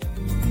Play.